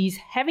image is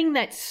having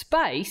that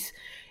space.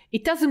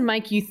 It doesn't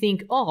make you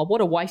think, oh, what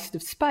a waste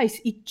of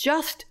space. It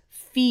just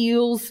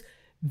feels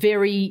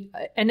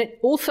and it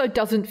also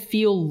doesn't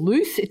feel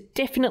loose. It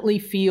definitely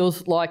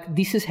feels like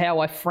this is how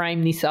I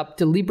frame this up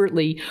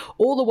deliberately,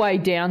 all the way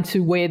down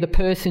to where the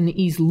person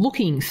is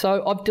looking.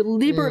 So I've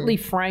deliberately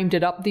framed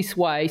it up this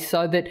way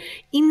so that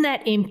in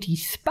that empty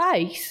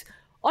space,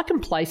 I can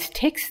place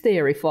text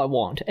there if I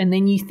want. And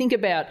then you think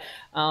about,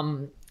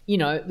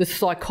 the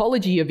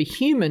psychology of a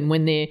human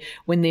when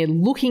they're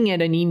looking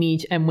at an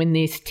image and when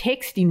there's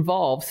text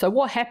involved. So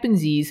what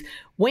happens is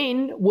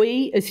when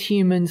we as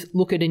humans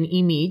look at an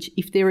image,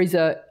 if there is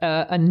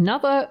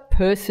another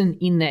person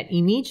in that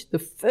image, the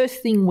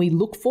first thing we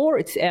look for,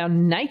 it's our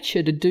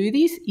nature to do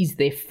this, is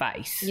their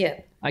face. Yeah.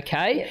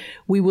 Okay? Yeah.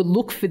 We will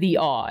look for the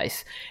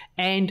eyes.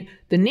 And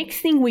the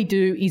next thing we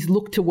do is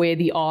look to where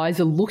the eyes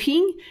are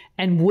looking,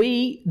 and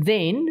we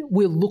then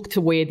will look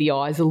to where the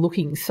eyes are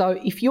looking. So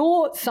if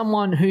you're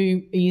someone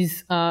who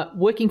is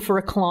working for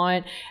a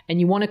client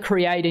and you want to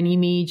create an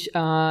image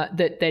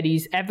that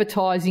is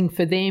advertising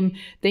for them,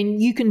 then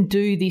you can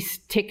do this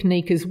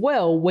technique as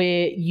well,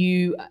 where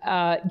you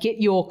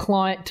get your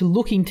client to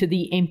look into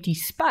the empty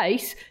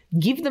space,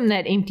 give them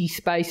that empty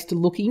space to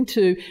look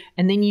into,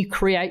 and then you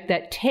create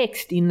that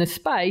text in the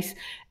space,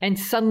 and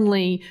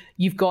suddenly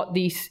you've got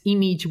this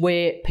image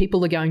where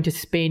people are going to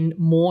spend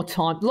more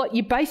time. Like,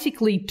 you're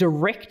basically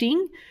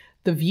directing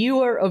the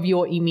viewer of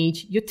your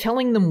image, you're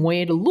telling them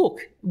where to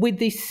look with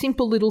this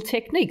simple little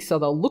technique. So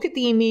they'll look at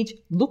the image,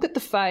 look at the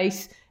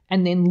face,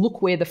 and then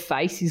look where the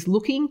face is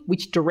looking,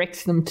 which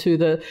directs them to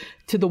the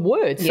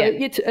words. So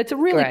it's a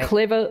really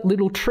clever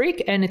little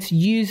trick, and it's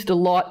used a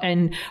lot.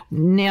 And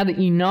now that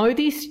you know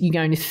this, you're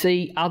going to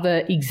see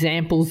other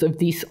examples of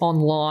this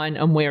online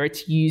and where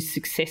it's used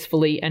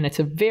successfully. And it's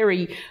a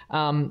very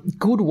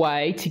good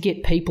way to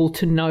get people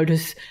to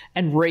notice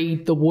and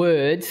read the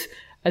words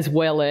as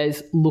well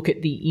as look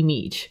at the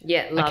image.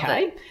 Yeah, love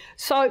it.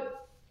 So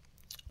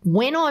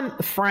when I'm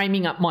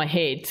framing up my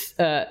heads,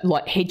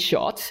 like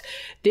headshots,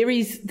 there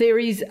is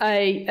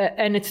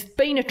and it's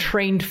been a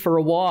trend for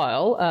a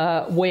while,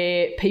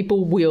 where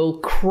people will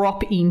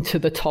crop into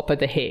the top of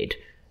the head.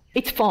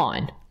 It's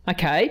fine,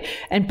 okay?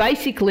 And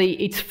basically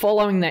it's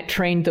following that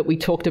trend that we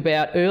talked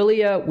about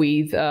earlier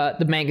with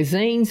the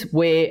magazines,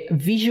 where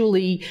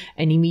visually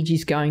an image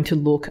is going to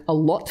look a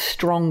lot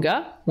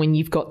stronger when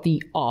you've got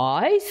the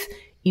eyes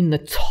in the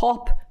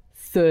top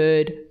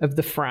third of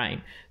the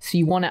frame. So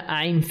you want to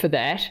aim for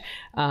that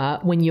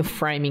when you're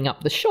framing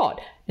up the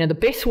shot. Now, the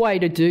best way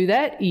to do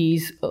that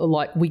is,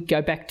 like we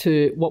go back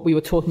to what we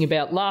were talking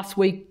about last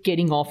week,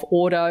 getting off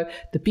auto.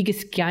 The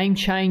biggest game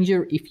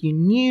changer, if you're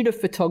new to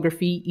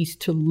photography, is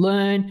to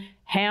learn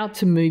how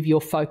to move your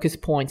focus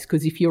points,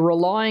 because if you're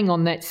relying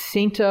on that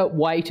center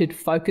weighted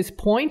focus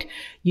point,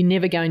 you're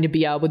never going to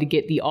be able to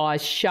get the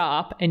eyes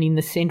sharp and in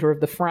the center of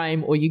the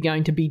frame, or you're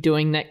going to be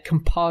doing that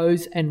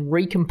compose and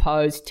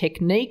recompose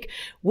technique,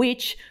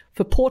 which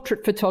for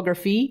portrait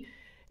photography,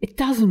 it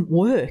doesn't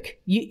work.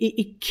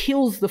 It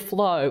kills the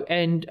flow.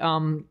 And,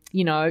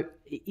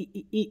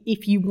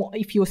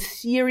 if you're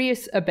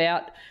serious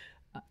about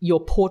your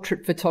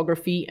portrait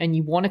photography and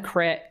you want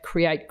to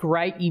create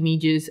great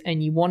images,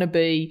 and you want to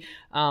be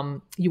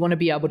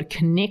able to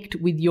connect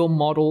with your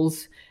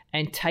models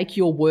and take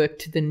your work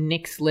to the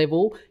next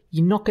level,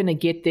 you're not going to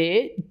get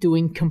there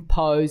doing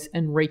compose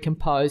and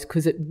recompose,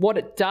 because what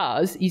it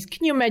does is,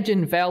 can you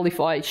imagine, Val, if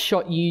I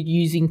shot you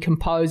using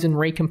compose and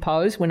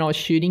recompose when I was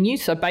shooting you?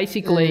 So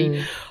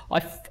basically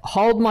I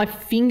hold my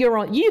finger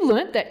on, you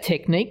learnt that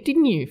technique,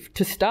 didn't you,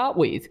 to start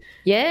with?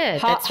 Yeah,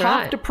 that's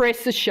right. Have to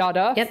press the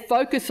shutter,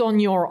 focus on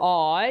your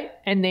eye,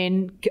 and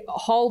then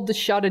hold the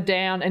shutter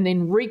down and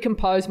then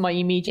recompose my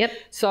image.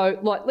 So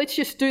like, let's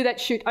just do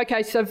that shoot.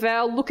 Okay, so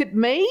Val, look at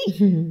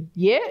me.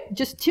 Yeah,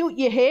 just tilt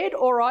your head.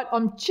 All right,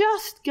 I'm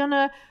just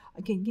gonna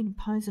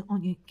pose it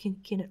on you. Can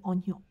get it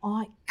on your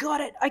eye.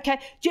 Got it. Okay.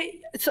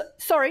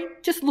 Sorry,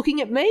 just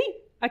looking at me.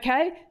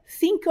 Okay.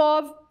 Think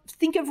of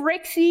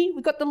Rexy.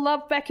 We've got the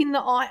love back in the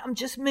eye. I'm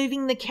just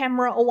moving the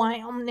camera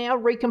away. I'm now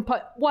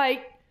recompose.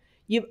 Wait,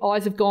 your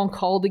eyes have gone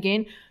cold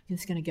again. I'm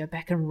just going to go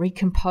back and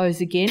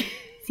recompose again.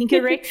 Think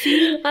of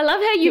Rexy. I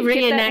love how you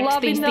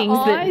reenact these things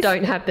that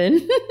don't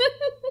happen.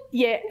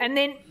 Yeah, and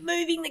then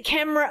moving the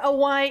camera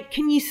away.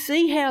 Can you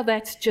see how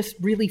that's just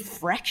really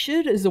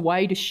fractured as a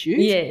way to shoot?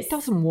 Yes. It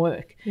doesn't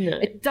work. No.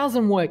 It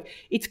doesn't work.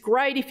 It's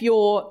great if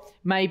you're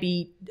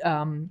maybe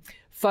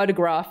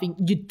photographing,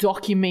 you're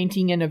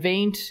documenting an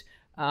event,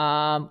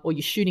 or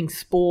you're shooting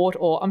sport,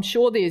 or I'm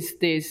sure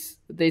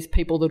there's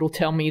people that will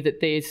tell me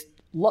that there's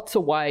lots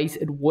of ways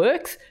it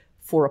works.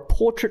 For a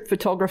portrait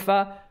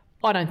photographer,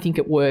 I don't think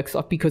it works,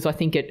 because I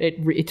think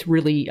it's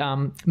really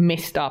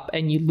messed up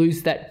and you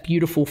lose that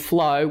beautiful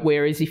flow.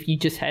 Whereas if you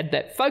just had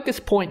that focus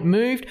point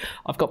moved,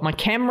 I've got my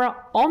camera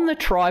on the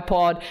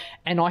tripod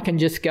and I can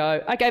just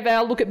go, okay,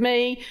 Val, look at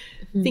me.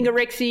 Think of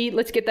Rexy.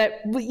 Let's get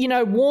that,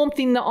 warmth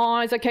in the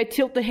eyes. Okay,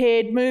 tilt the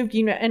head, moved,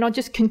 and I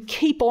just can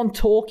keep on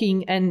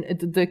talking and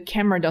the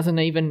camera doesn't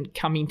even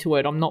come into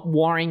it. I'm not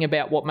worrying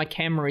about what my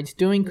camera is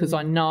doing because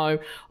I know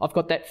I've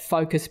got that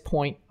focus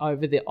point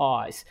over the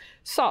eyes.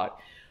 So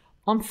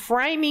I'm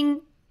framing,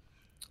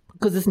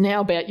 because it's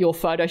now about your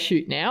photo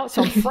shoot now.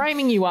 So I'm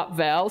framing you up,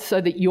 Val, so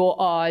that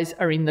your eyes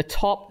are in the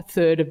top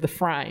third of the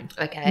frame.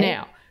 Okay.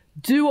 Now,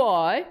 do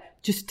I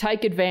just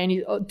take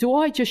advantage? Do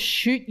I just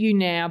shoot you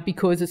now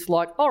because it's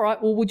like, all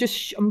right, well,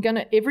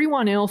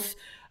 everyone else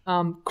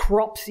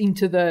crops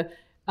into the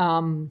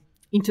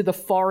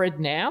forehead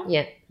now.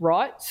 Yeah.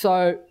 Right?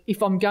 So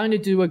if I'm going to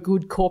do a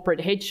good corporate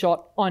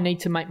headshot, I need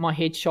to make my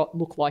headshot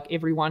look like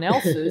everyone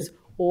else's,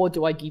 or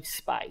do I give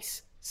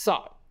space?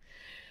 So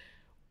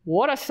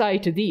what I say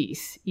to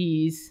this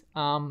is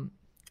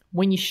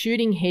when you're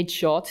shooting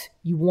headshots,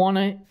 you want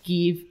to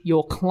give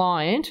your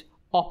client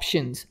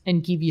options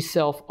and give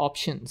yourself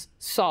options.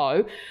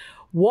 So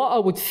what I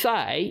would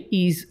say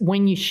is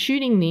when you're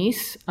shooting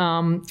this,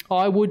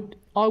 I would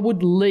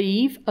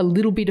leave a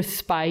little bit of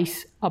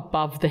space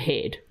above the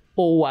head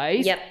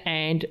always. Yep.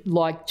 And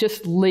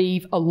just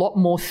leave a lot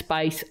more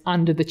space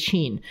under the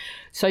chin.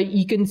 So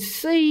you can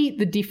see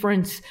the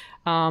difference.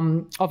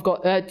 I've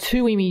got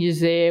two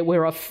images there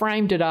where I've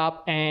framed it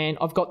up and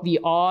I've got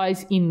the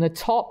eyes in the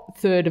top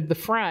third of the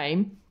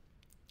frame.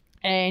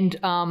 And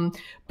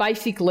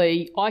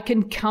basically I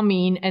can come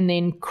in and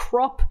then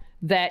crop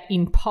that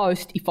in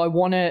post if I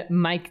want to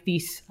make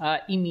this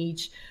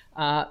image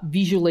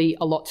visually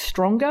a lot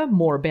stronger,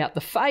 more about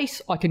the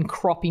face. I can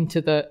crop into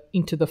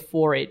the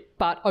forehead,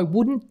 but I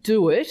wouldn't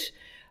do it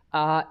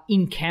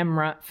in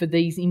camera for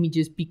these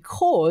images,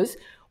 because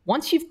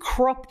once you've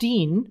cropped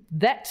in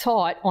that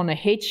tight on a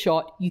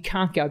headshot, you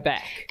can't go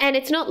back. And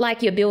it's not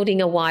like you're building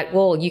a white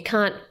wall. You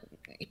can't,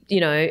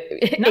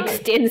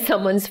 extend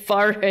someone's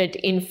forehead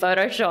in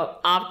Photoshop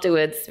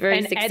afterwards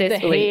successfully. Add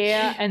the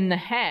hair and the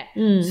hat.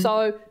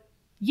 So,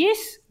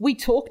 yes, we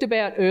talked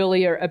about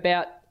earlier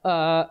about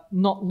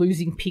not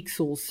losing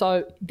pixels.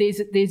 So there's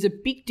a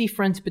big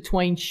difference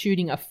between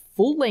shooting a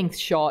full-length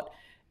shot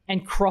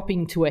and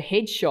cropping to a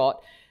headshot.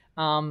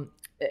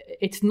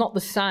 It's not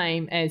the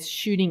same as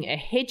shooting a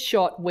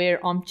headshot where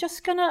I'm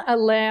just going to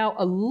allow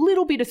a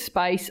little bit of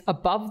space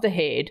above the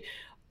head,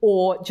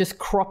 or just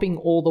cropping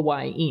all the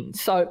way in.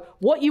 So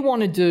what you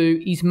want to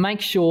do is make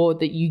sure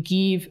that you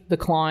give the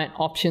client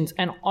options.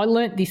 And I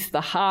learnt this the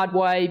hard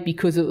way,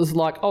 because it was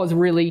like I was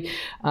really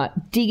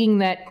digging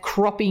that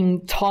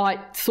cropping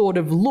tight sort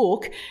of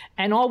look.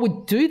 And I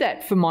would do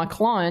that for my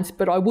clients,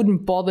 but I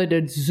wouldn't bother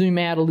to zoom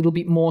out a little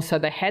bit more so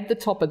they had the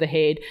top of the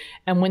head.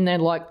 And when they're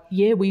like,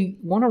 yeah, we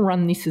want to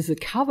run this as a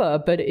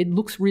cover, but it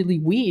looks really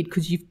weird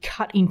because you've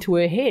cut into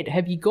her head.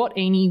 Have you got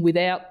any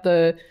without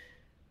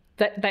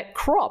that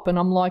crop? And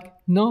I'm like,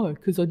 no,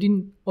 because I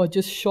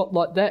just shot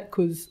like that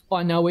because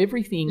I know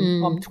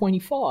everything. I'm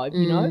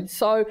 25,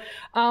 So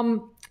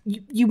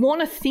you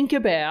want to think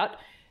about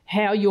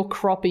how you're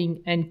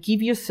cropping and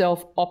give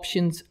yourself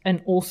options,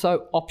 and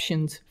also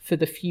options for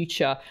the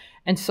future.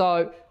 And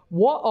so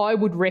what I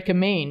would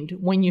recommend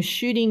when you're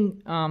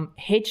shooting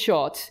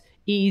headshots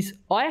is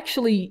I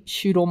actually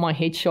shoot all my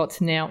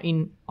headshots now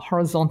in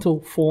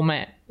horizontal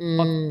format.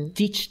 I've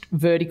ditched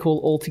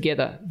vertical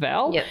altogether,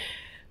 Val. Yep.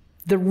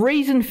 The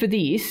reason for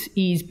this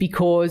is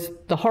because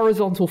the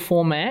horizontal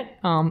format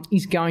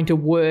is going to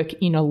work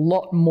in a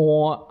lot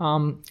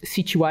more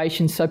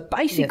situations. So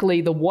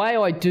basically the way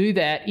I do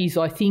that is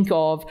I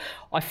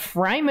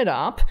frame it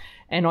up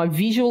and I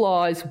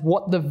visualize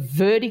what the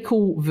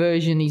vertical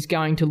version is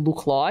going to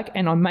look like,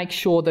 and I make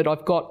sure that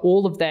I've got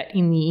all of that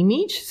in the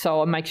image.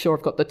 So I make sure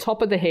I've got the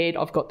top of the head,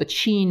 I've got the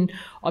chin,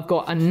 I've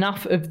got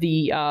enough of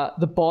the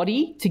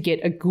body to get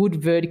a good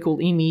vertical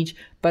image,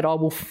 but I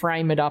will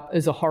frame it up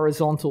as a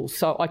horizontal.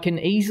 So I can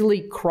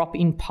easily crop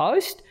in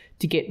post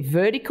to get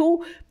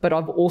vertical, but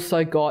I've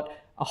also got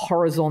a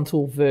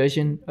horizontal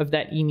version of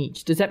that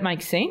image. Does that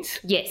make sense?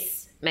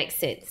 Yes, makes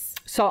sense.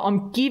 So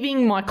I'm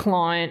giving my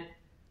client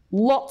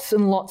lots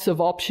and lots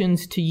of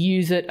options to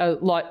use it,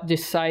 like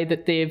just say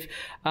that they've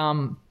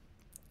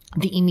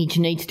the image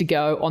needs to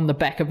go on the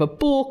back of a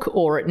book,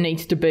 or it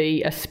needs to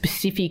be a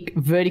specific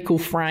vertical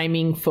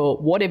framing for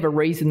whatever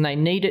reason they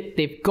need it.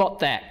 They've got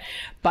that.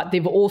 But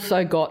they've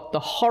also got the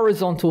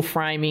horizontal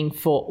framing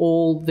for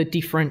all the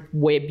different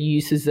web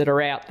uses that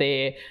are out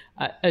there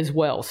as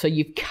well. So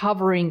you're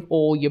covering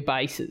all your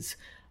bases.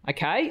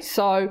 Okay,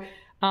 so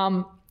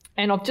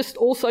and I've just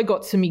also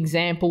got some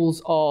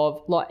examples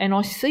of, like, and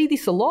I see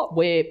this a lot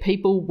where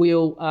people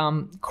will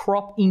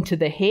crop into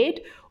the head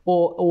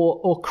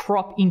or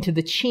crop into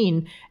the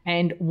chin,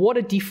 and what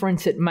a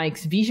difference it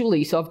makes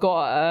visually. So I've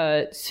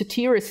got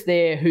Satiris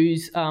there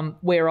who's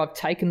where I've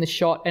taken the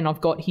shot and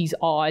I've got his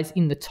eyes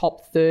in the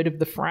top third of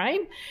the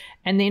frame,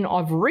 and then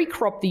I've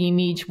recropped the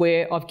image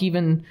where I've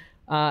given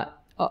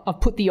I've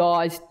put the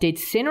eyes dead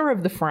center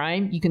of the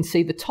frame. You can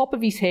see the top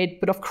of his head,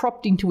 but I've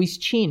cropped into his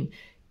chin.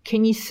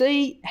 Can you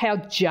see how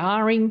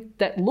jarring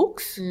that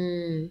looks?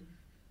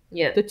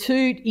 Yeah. The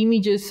two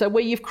images, so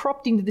where you've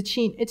cropped into the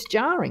chin, it's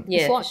jarring. Yeah,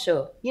 it's like, for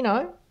sure. You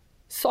know,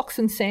 socks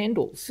and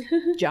sandals,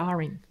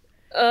 jarring.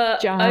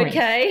 Jarring.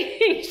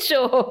 Okay,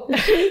 sure.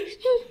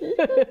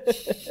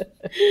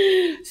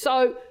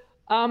 So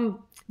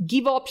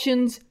give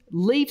options,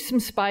 leave some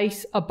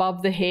space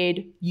above the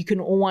head. You can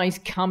always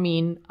come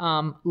in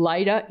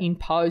later in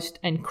post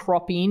and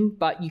crop in,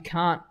 but you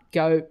can't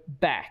go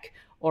back.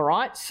 All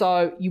right,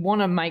 so you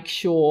want to make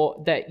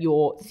sure that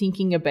you're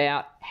thinking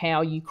about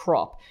how you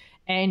crop.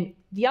 And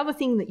the other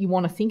thing that you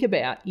want to think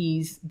about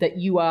is that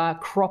you are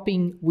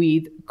cropping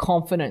with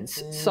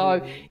confidence.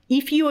 So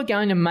if you are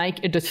going to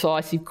make a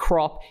decisive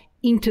crop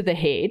into the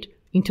head,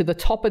 into the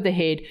top of the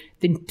head,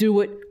 then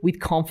do it with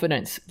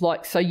confidence.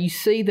 Like, so you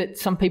see that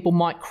some people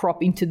might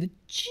crop into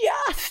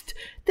just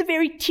the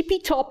very tippy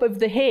top of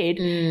the head,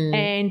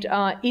 and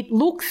it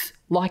looks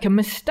like a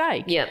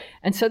mistake. Yeah.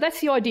 And so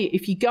that's the idea.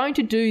 If you're going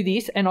to do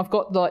this, and I've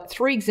got like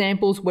 3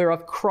 examples where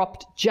I've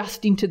cropped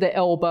just into the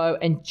elbow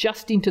and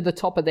just into the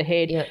top of the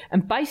head,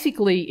 and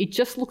basically it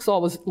just looks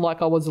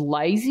like I was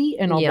lazy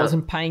and I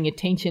wasn't paying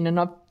attention, and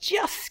I've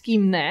just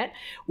skimmed that.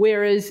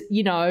 Whereas,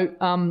 you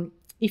know,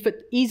 if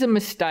it is a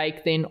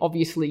mistake, then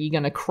obviously you're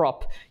going to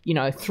crop, you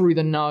know, through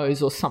the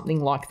nose or something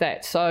like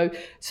that. So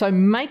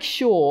make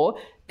sure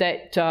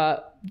that,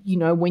 you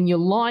know, when you're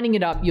lining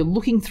it up, you're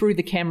looking through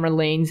the camera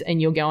lens and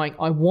you're going,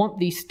 I want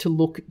this to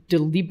look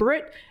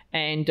deliberate,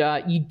 and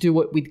you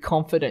do it with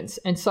confidence.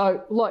 And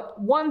so, like,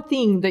 one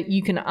thing that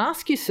you can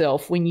ask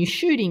yourself when you're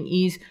shooting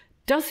is,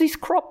 does this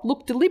crop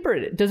look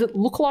deliberate? Does it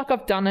look like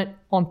I've done it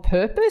on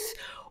purpose,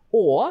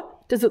 or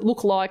does it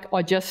look like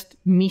I just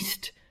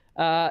missed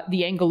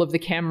the angle of the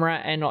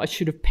camera and I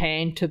should have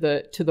panned to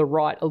the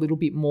right a little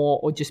bit more,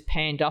 or just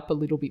panned up a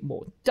little bit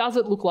more? Does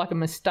it look like a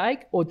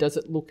mistake, or does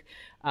it look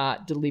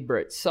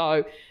deliberate?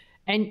 So,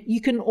 and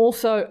you can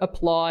also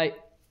apply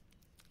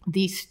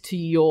this to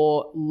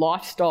your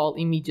lifestyle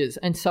images.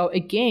 And so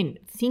again,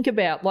 think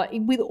about, like,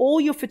 with all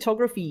your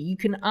photography, you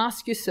can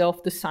ask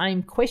yourself the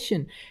same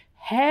question.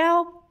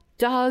 How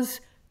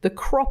does the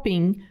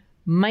cropping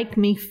make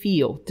me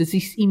feel? Does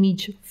this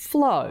image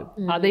flow?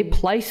 Are there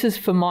places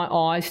for my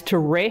eyes to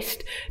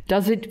rest?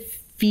 Does it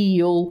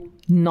feel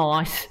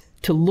nice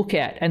to look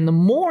at? And the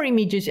more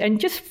images, and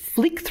just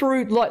flick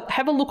through, like,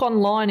 have a look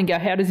online and go,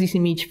 how does this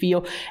image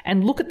feel?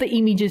 And look at the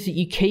images that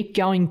you keep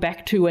going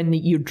back to and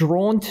that you're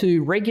drawn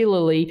to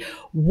regularly.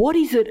 What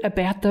is it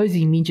about those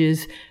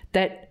images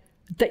that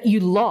you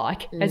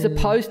like, as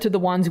opposed to the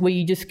ones where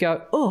you just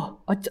go, oh,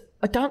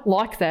 I don't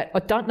like that. I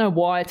don't know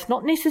why. It's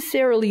not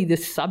necessarily the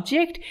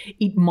subject.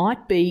 It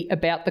might be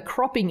about the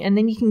cropping. And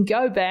then you can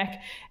go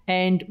back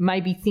and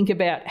maybe think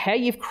about how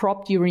you've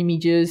cropped your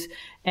images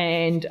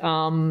and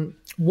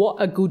what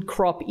a good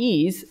crop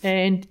is,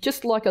 and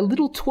just like a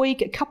little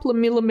tweak, a couple of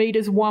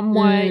millimeters one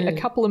way, a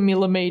couple of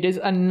millimeters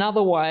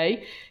another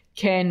way,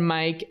 can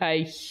make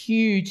a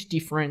huge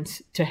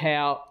difference to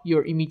how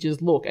your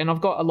images look. And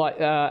I've got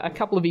a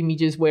couple of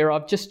images where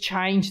I've just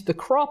changed the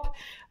crop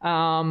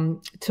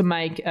to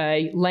make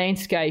a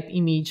landscape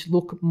image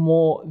look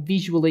more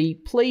visually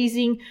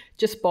pleasing,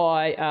 just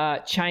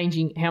by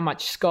changing how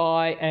much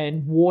sky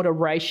and water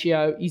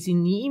ratio is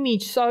in the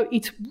image. So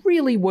it's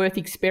really worth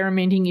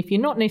experimenting. If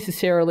you're not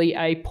necessarily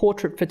a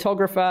portrait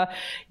photographer,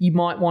 you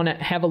might want to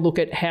have a look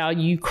at how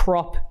you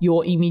crop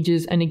your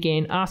images, and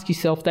again, ask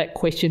yourself that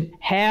question: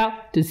 how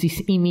does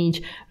this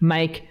image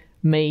make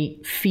me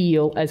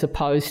feel, as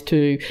opposed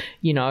to,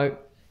 you know,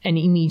 an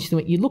image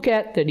that you look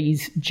at that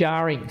is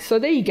jarring. So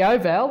there you go,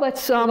 Val.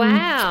 That's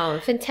wow,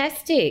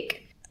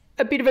 fantastic.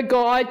 a bit of a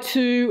guide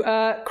to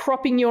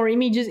cropping your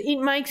images. It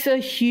makes a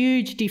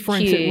huge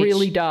difference. Huge. It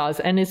really does.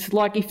 And it's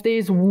like, if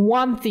there's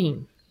one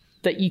thing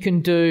that you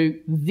can do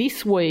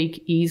this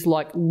week is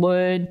like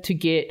learn to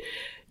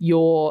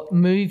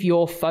move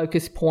your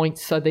focus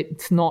points so that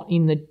it's not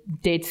in the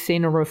dead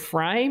center of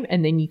frame,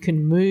 and then you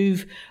can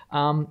move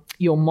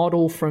your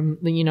model from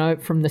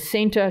the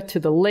center to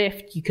the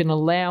left. You can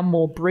allow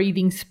more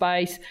breathing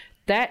space.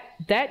 That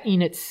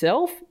in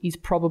itself is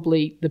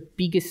probably the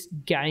biggest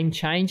game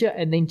changer.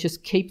 And then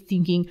just keep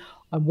thinking,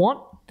 I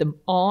want the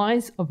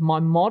eyes of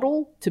my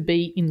model to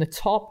be in the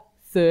top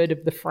third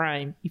of the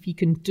frame. If you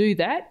can do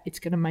that, it's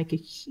going to make a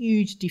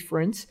huge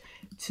difference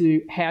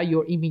to how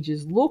your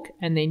images look,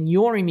 and then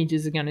your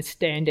images are going to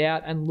stand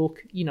out and look,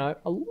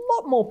 a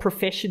lot more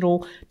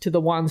professional to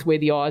the ones where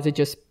the eyes are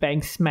just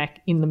bang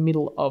smack in the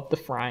middle of the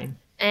frame.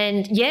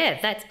 And yeah,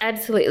 that's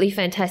absolutely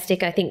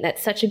fantastic. I think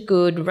that's such a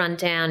good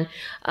rundown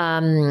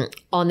on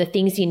the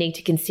things you need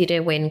to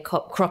consider when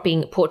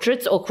cropping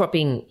portraits or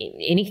cropping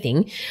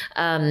anything.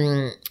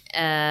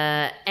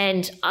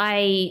 And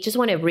I just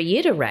want to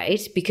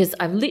reiterate, because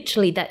I've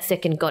literally that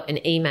second got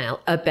an email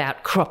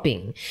about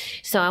cropping.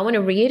 So I want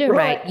to reiterate,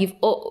 right.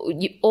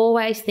 You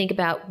always think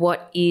about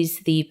what is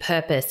the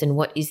purpose and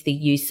what is the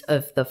use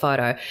of the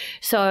photo.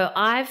 So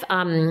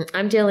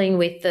I'm dealing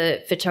with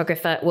the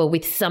photographer,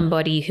 with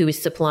somebody who is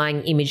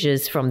supplying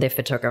images from their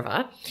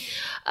photographer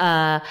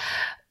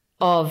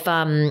of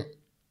an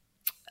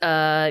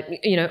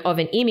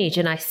image.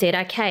 And I said,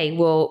 okay,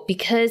 well,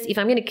 because if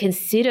I'm going to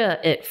consider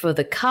it for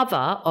the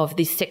cover of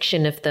this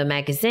section of the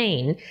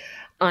magazine,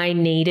 I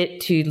need it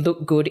to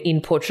look good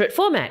in portrait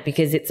format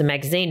because it's a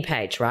magazine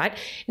page, right?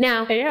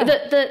 Now, yeah.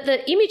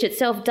 the image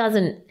itself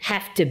doesn't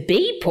have to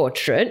be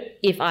portrait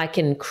if I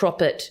can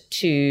crop it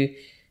to,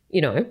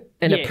 an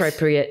Yes.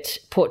 appropriate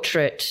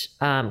portrait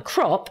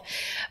crop.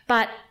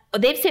 But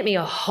they've sent me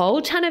a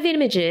whole ton of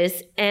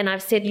images, and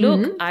I've said,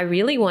 look, I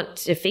really want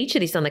to feature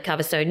this on the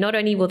cover. So not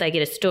only will they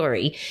get a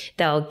story,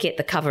 they'll get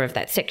the cover of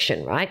that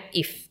section, right,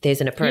 if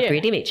there's an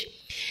appropriate image.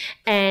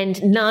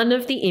 And none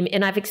of the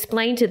and I've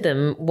explained to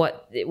them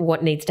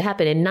what needs to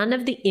happen, and none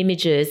of the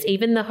images,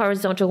 even the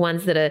horizontal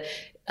ones that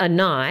are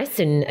nice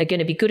and are going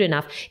to be good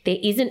enough, there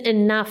isn't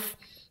enough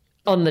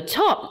on the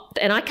top,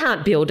 and I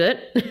can't build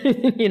it.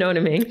 You know what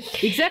I mean?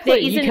 Exactly.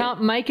 You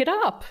can't make it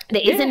up.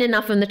 There isn't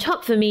enough on the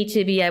top for me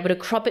to be able to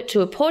crop it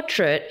to a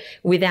portrait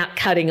without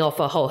cutting off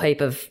a whole heap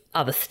of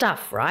other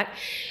stuff, right?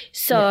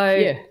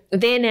 So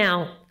they're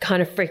now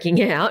kind of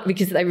freaking out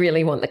because they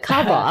really want the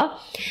cover.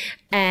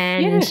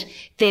 And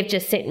they've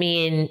just sent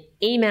me an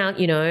email,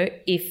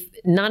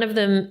 if none of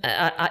them,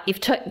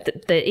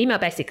 the email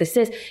basically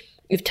says,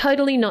 if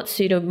totally not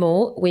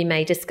suitable, we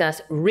may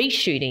discuss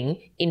reshooting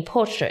in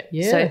portrait.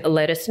 So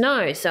let us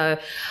know. So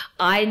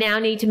I now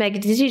need to make a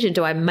decision.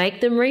 Do I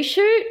make them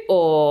reshoot,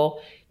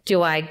 or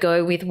do I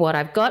go with what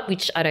I've got,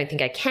 which I don't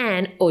think I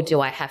can, or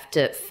do I have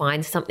to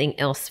find something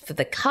else for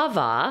the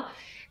cover,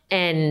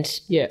 and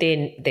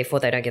then therefore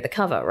they don't get the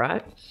cover,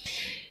 right?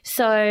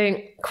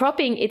 So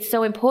cropping, it's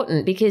so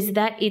important because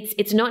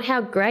it's not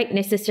how great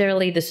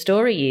necessarily the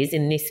story is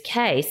in this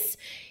case.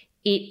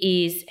 It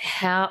is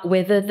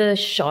whether the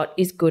shot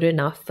is good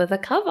enough for the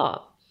cover,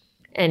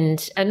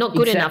 and not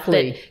good enough,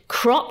 but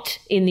cropped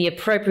in the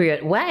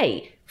appropriate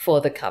way for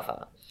the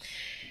cover.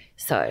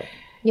 So,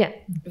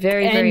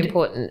 very, very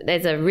important.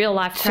 There's a real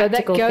life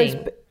practical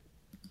thing.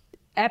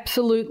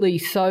 Absolutely.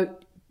 So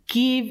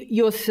give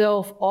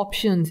yourself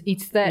options.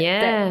 It's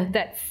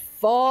that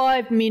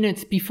 5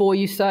 minutes before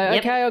you say,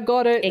 okay, I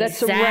got it.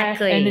 That's a wrap.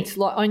 And it's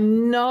like, I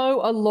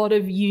know a lot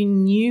of you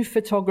new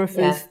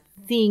photographers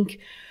think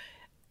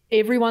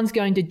everyone's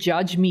going to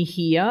judge me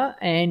here,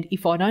 and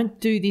if I don't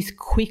do this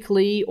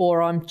quickly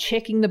or I'm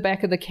checking the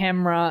back of the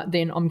camera,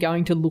 then I'm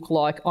going to look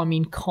like I'm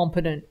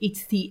incompetent.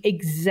 It's the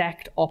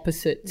exact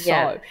opposite.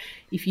 So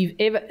if you've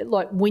ever,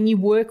 when you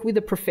work with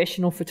a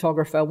professional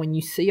photographer, when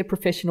you see a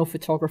professional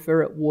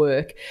photographer at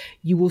work,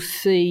 you will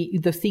see,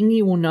 the thing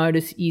you will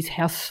notice is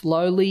how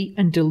slowly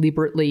and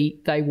deliberately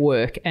they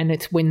work. And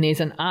it's when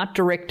there's an art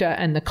director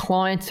and the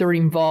clients are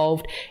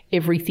involved,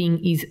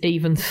 everything is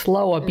even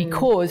slower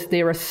because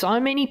there are so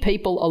many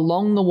people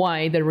along the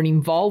way that are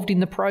involved in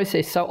the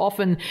process. So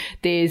often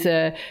there's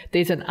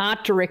an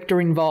art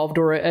director involved,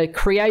 or a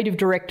creative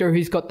director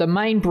who's got the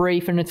main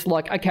brief, and it's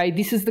like, okay,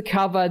 this is the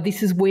cover,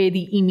 this is where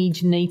the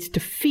image needs to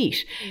fit.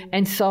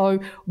 And so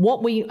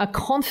what we are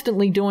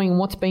constantly doing, and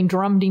what's been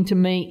drummed into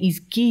me, is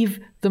give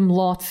them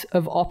lots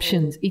of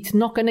options. It's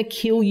not going to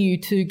kill you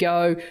to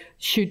go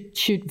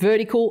shoot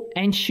vertical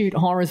and shoot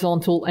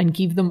horizontal, and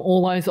give them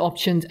all those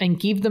options and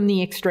give them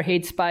the extra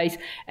headspace,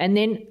 and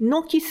then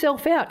knock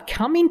yourself out.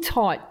 Come in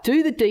tight,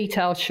 do the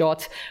detail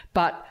shots,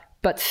 but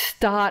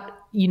start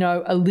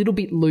a little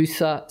bit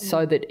looser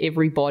so that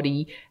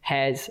everybody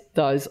has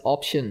those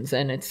options.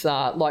 And it's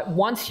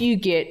once you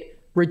get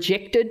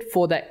rejected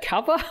for that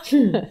cover,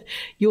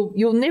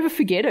 you'll never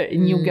forget it,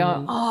 and you'll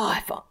go, oh,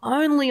 if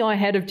only I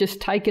had have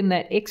just taken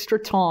that extra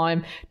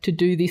time to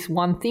do this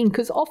one thing,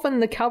 because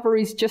often the cover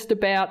is just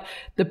about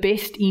the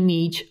best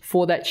image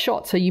for that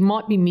shot, so you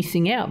might be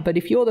missing out. But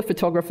if you're the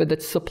photographer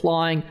that's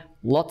supplying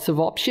lots of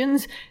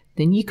options,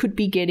 then you could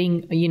be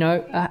getting,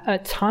 a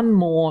ton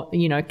more,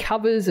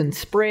 covers and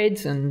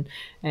spreads and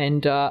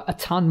a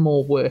ton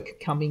more work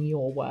coming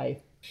your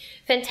way.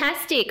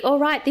 Fantastic. All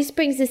right, this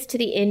brings us to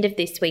the end of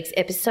this week's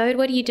episode.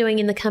 What are you doing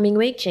in the coming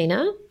week,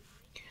 Gina?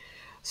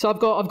 So I've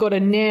got to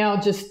now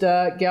just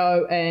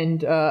go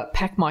and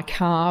pack my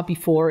car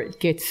before it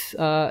gets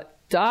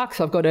dark.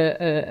 So I've got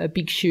a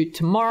big shoot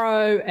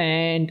tomorrow,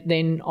 and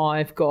then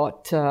I've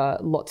got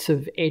lots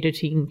of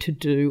editing to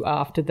do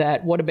after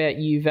that. What about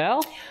you,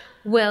 Val?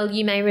 Well,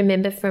 you may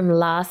remember from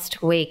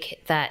last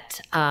week that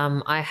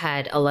I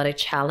had a lot of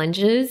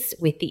challenges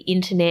with the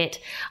internet.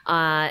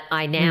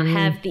 I now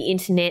have the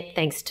internet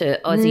thanks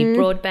to Aussie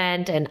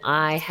Broadband, and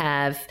I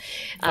have...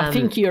 I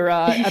think you're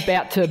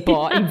about to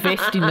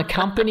invest in the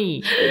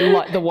company,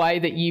 like the way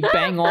that you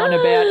bang on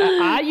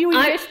about, are you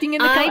investing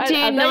in the company?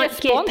 I do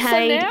not get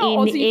paid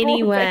in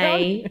any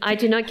way. I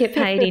do not get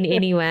paid in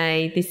any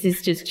way. This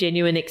is just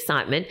genuine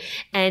excitement.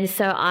 And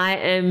so I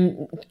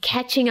am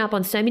catching up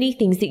on so many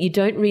things that you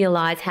don't realise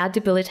how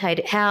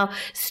debilitated, how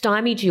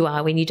stymied you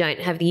are when you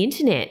don't have the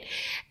internet.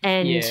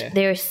 And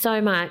there is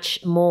so much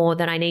more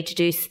that I need to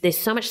do. There's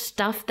so much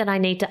stuff that I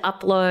need to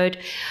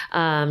upload,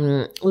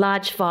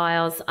 large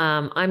files.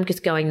 I'm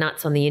just going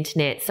nuts on the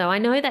internet. So I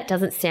know that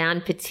doesn't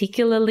sound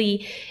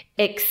particularly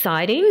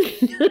exciting.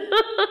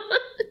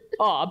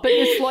 Oh, but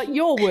it's like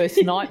your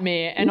worst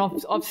nightmare, and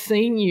I've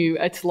seen you.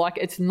 It's like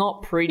it's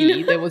not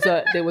pretty. There was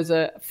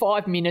a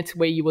 5 minutes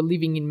where you were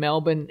living in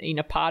Melbourne, in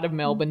a part of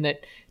Melbourne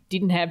that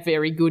didn't have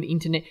very good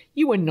internet.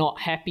 You were not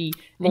happy,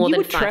 and you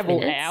would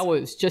travel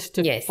hours just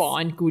to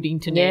find good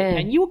internet,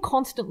 and you were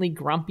constantly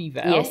grumpy,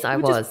 Val. Yes, I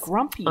was just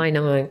grumpy. I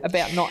know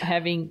about not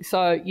having.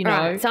 So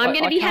so I'm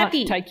going to be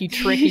happy. Take you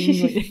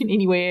trekking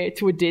anywhere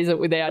to a desert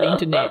without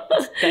internet.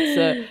 That's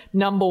a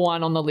number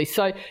one on the list.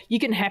 So you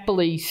can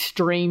happily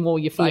stream all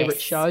your favourite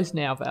shows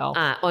now, Val,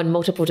 on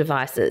multiple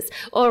devices.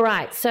 All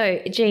right.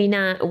 So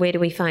Gina, where do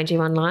we find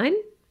you online?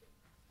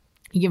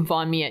 You can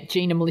find me at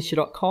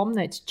GinaMilicia.com.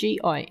 That's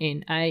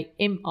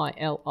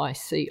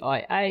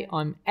GinaMilicia.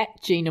 I'm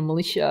at Gina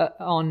Milicia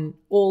on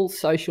all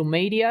social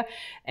media.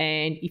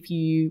 And if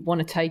you want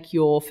to take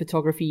your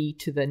photography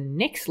to the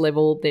next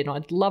level, then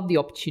I'd love the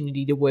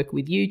opportunity to work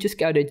with you. Just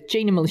go to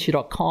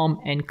GinaMilicia.com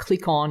and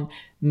click on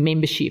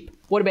membership.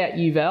 What about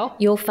you, Val?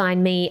 You'll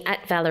find me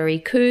at Valerie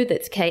Khoo,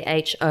 that's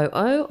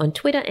KHOO, on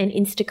Twitter and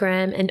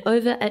Instagram, and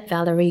over at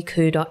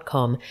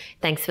valeriekhoo.com.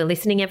 Thanks for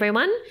listening,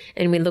 everyone,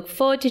 and we look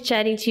forward to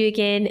chatting to you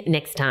again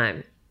next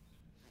time.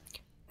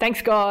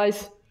 Thanks,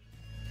 guys.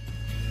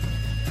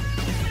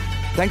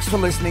 Thanks for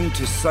listening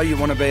to So You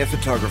Want to Be a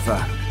Photographer.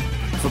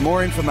 For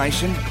more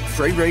information,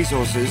 free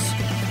resources,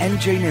 and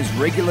Gina's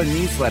regular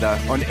newsletter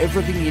on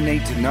everything you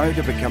need to know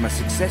to become a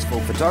successful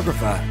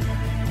photographer,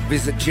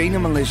 visit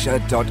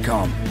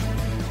GinaMilicia.com.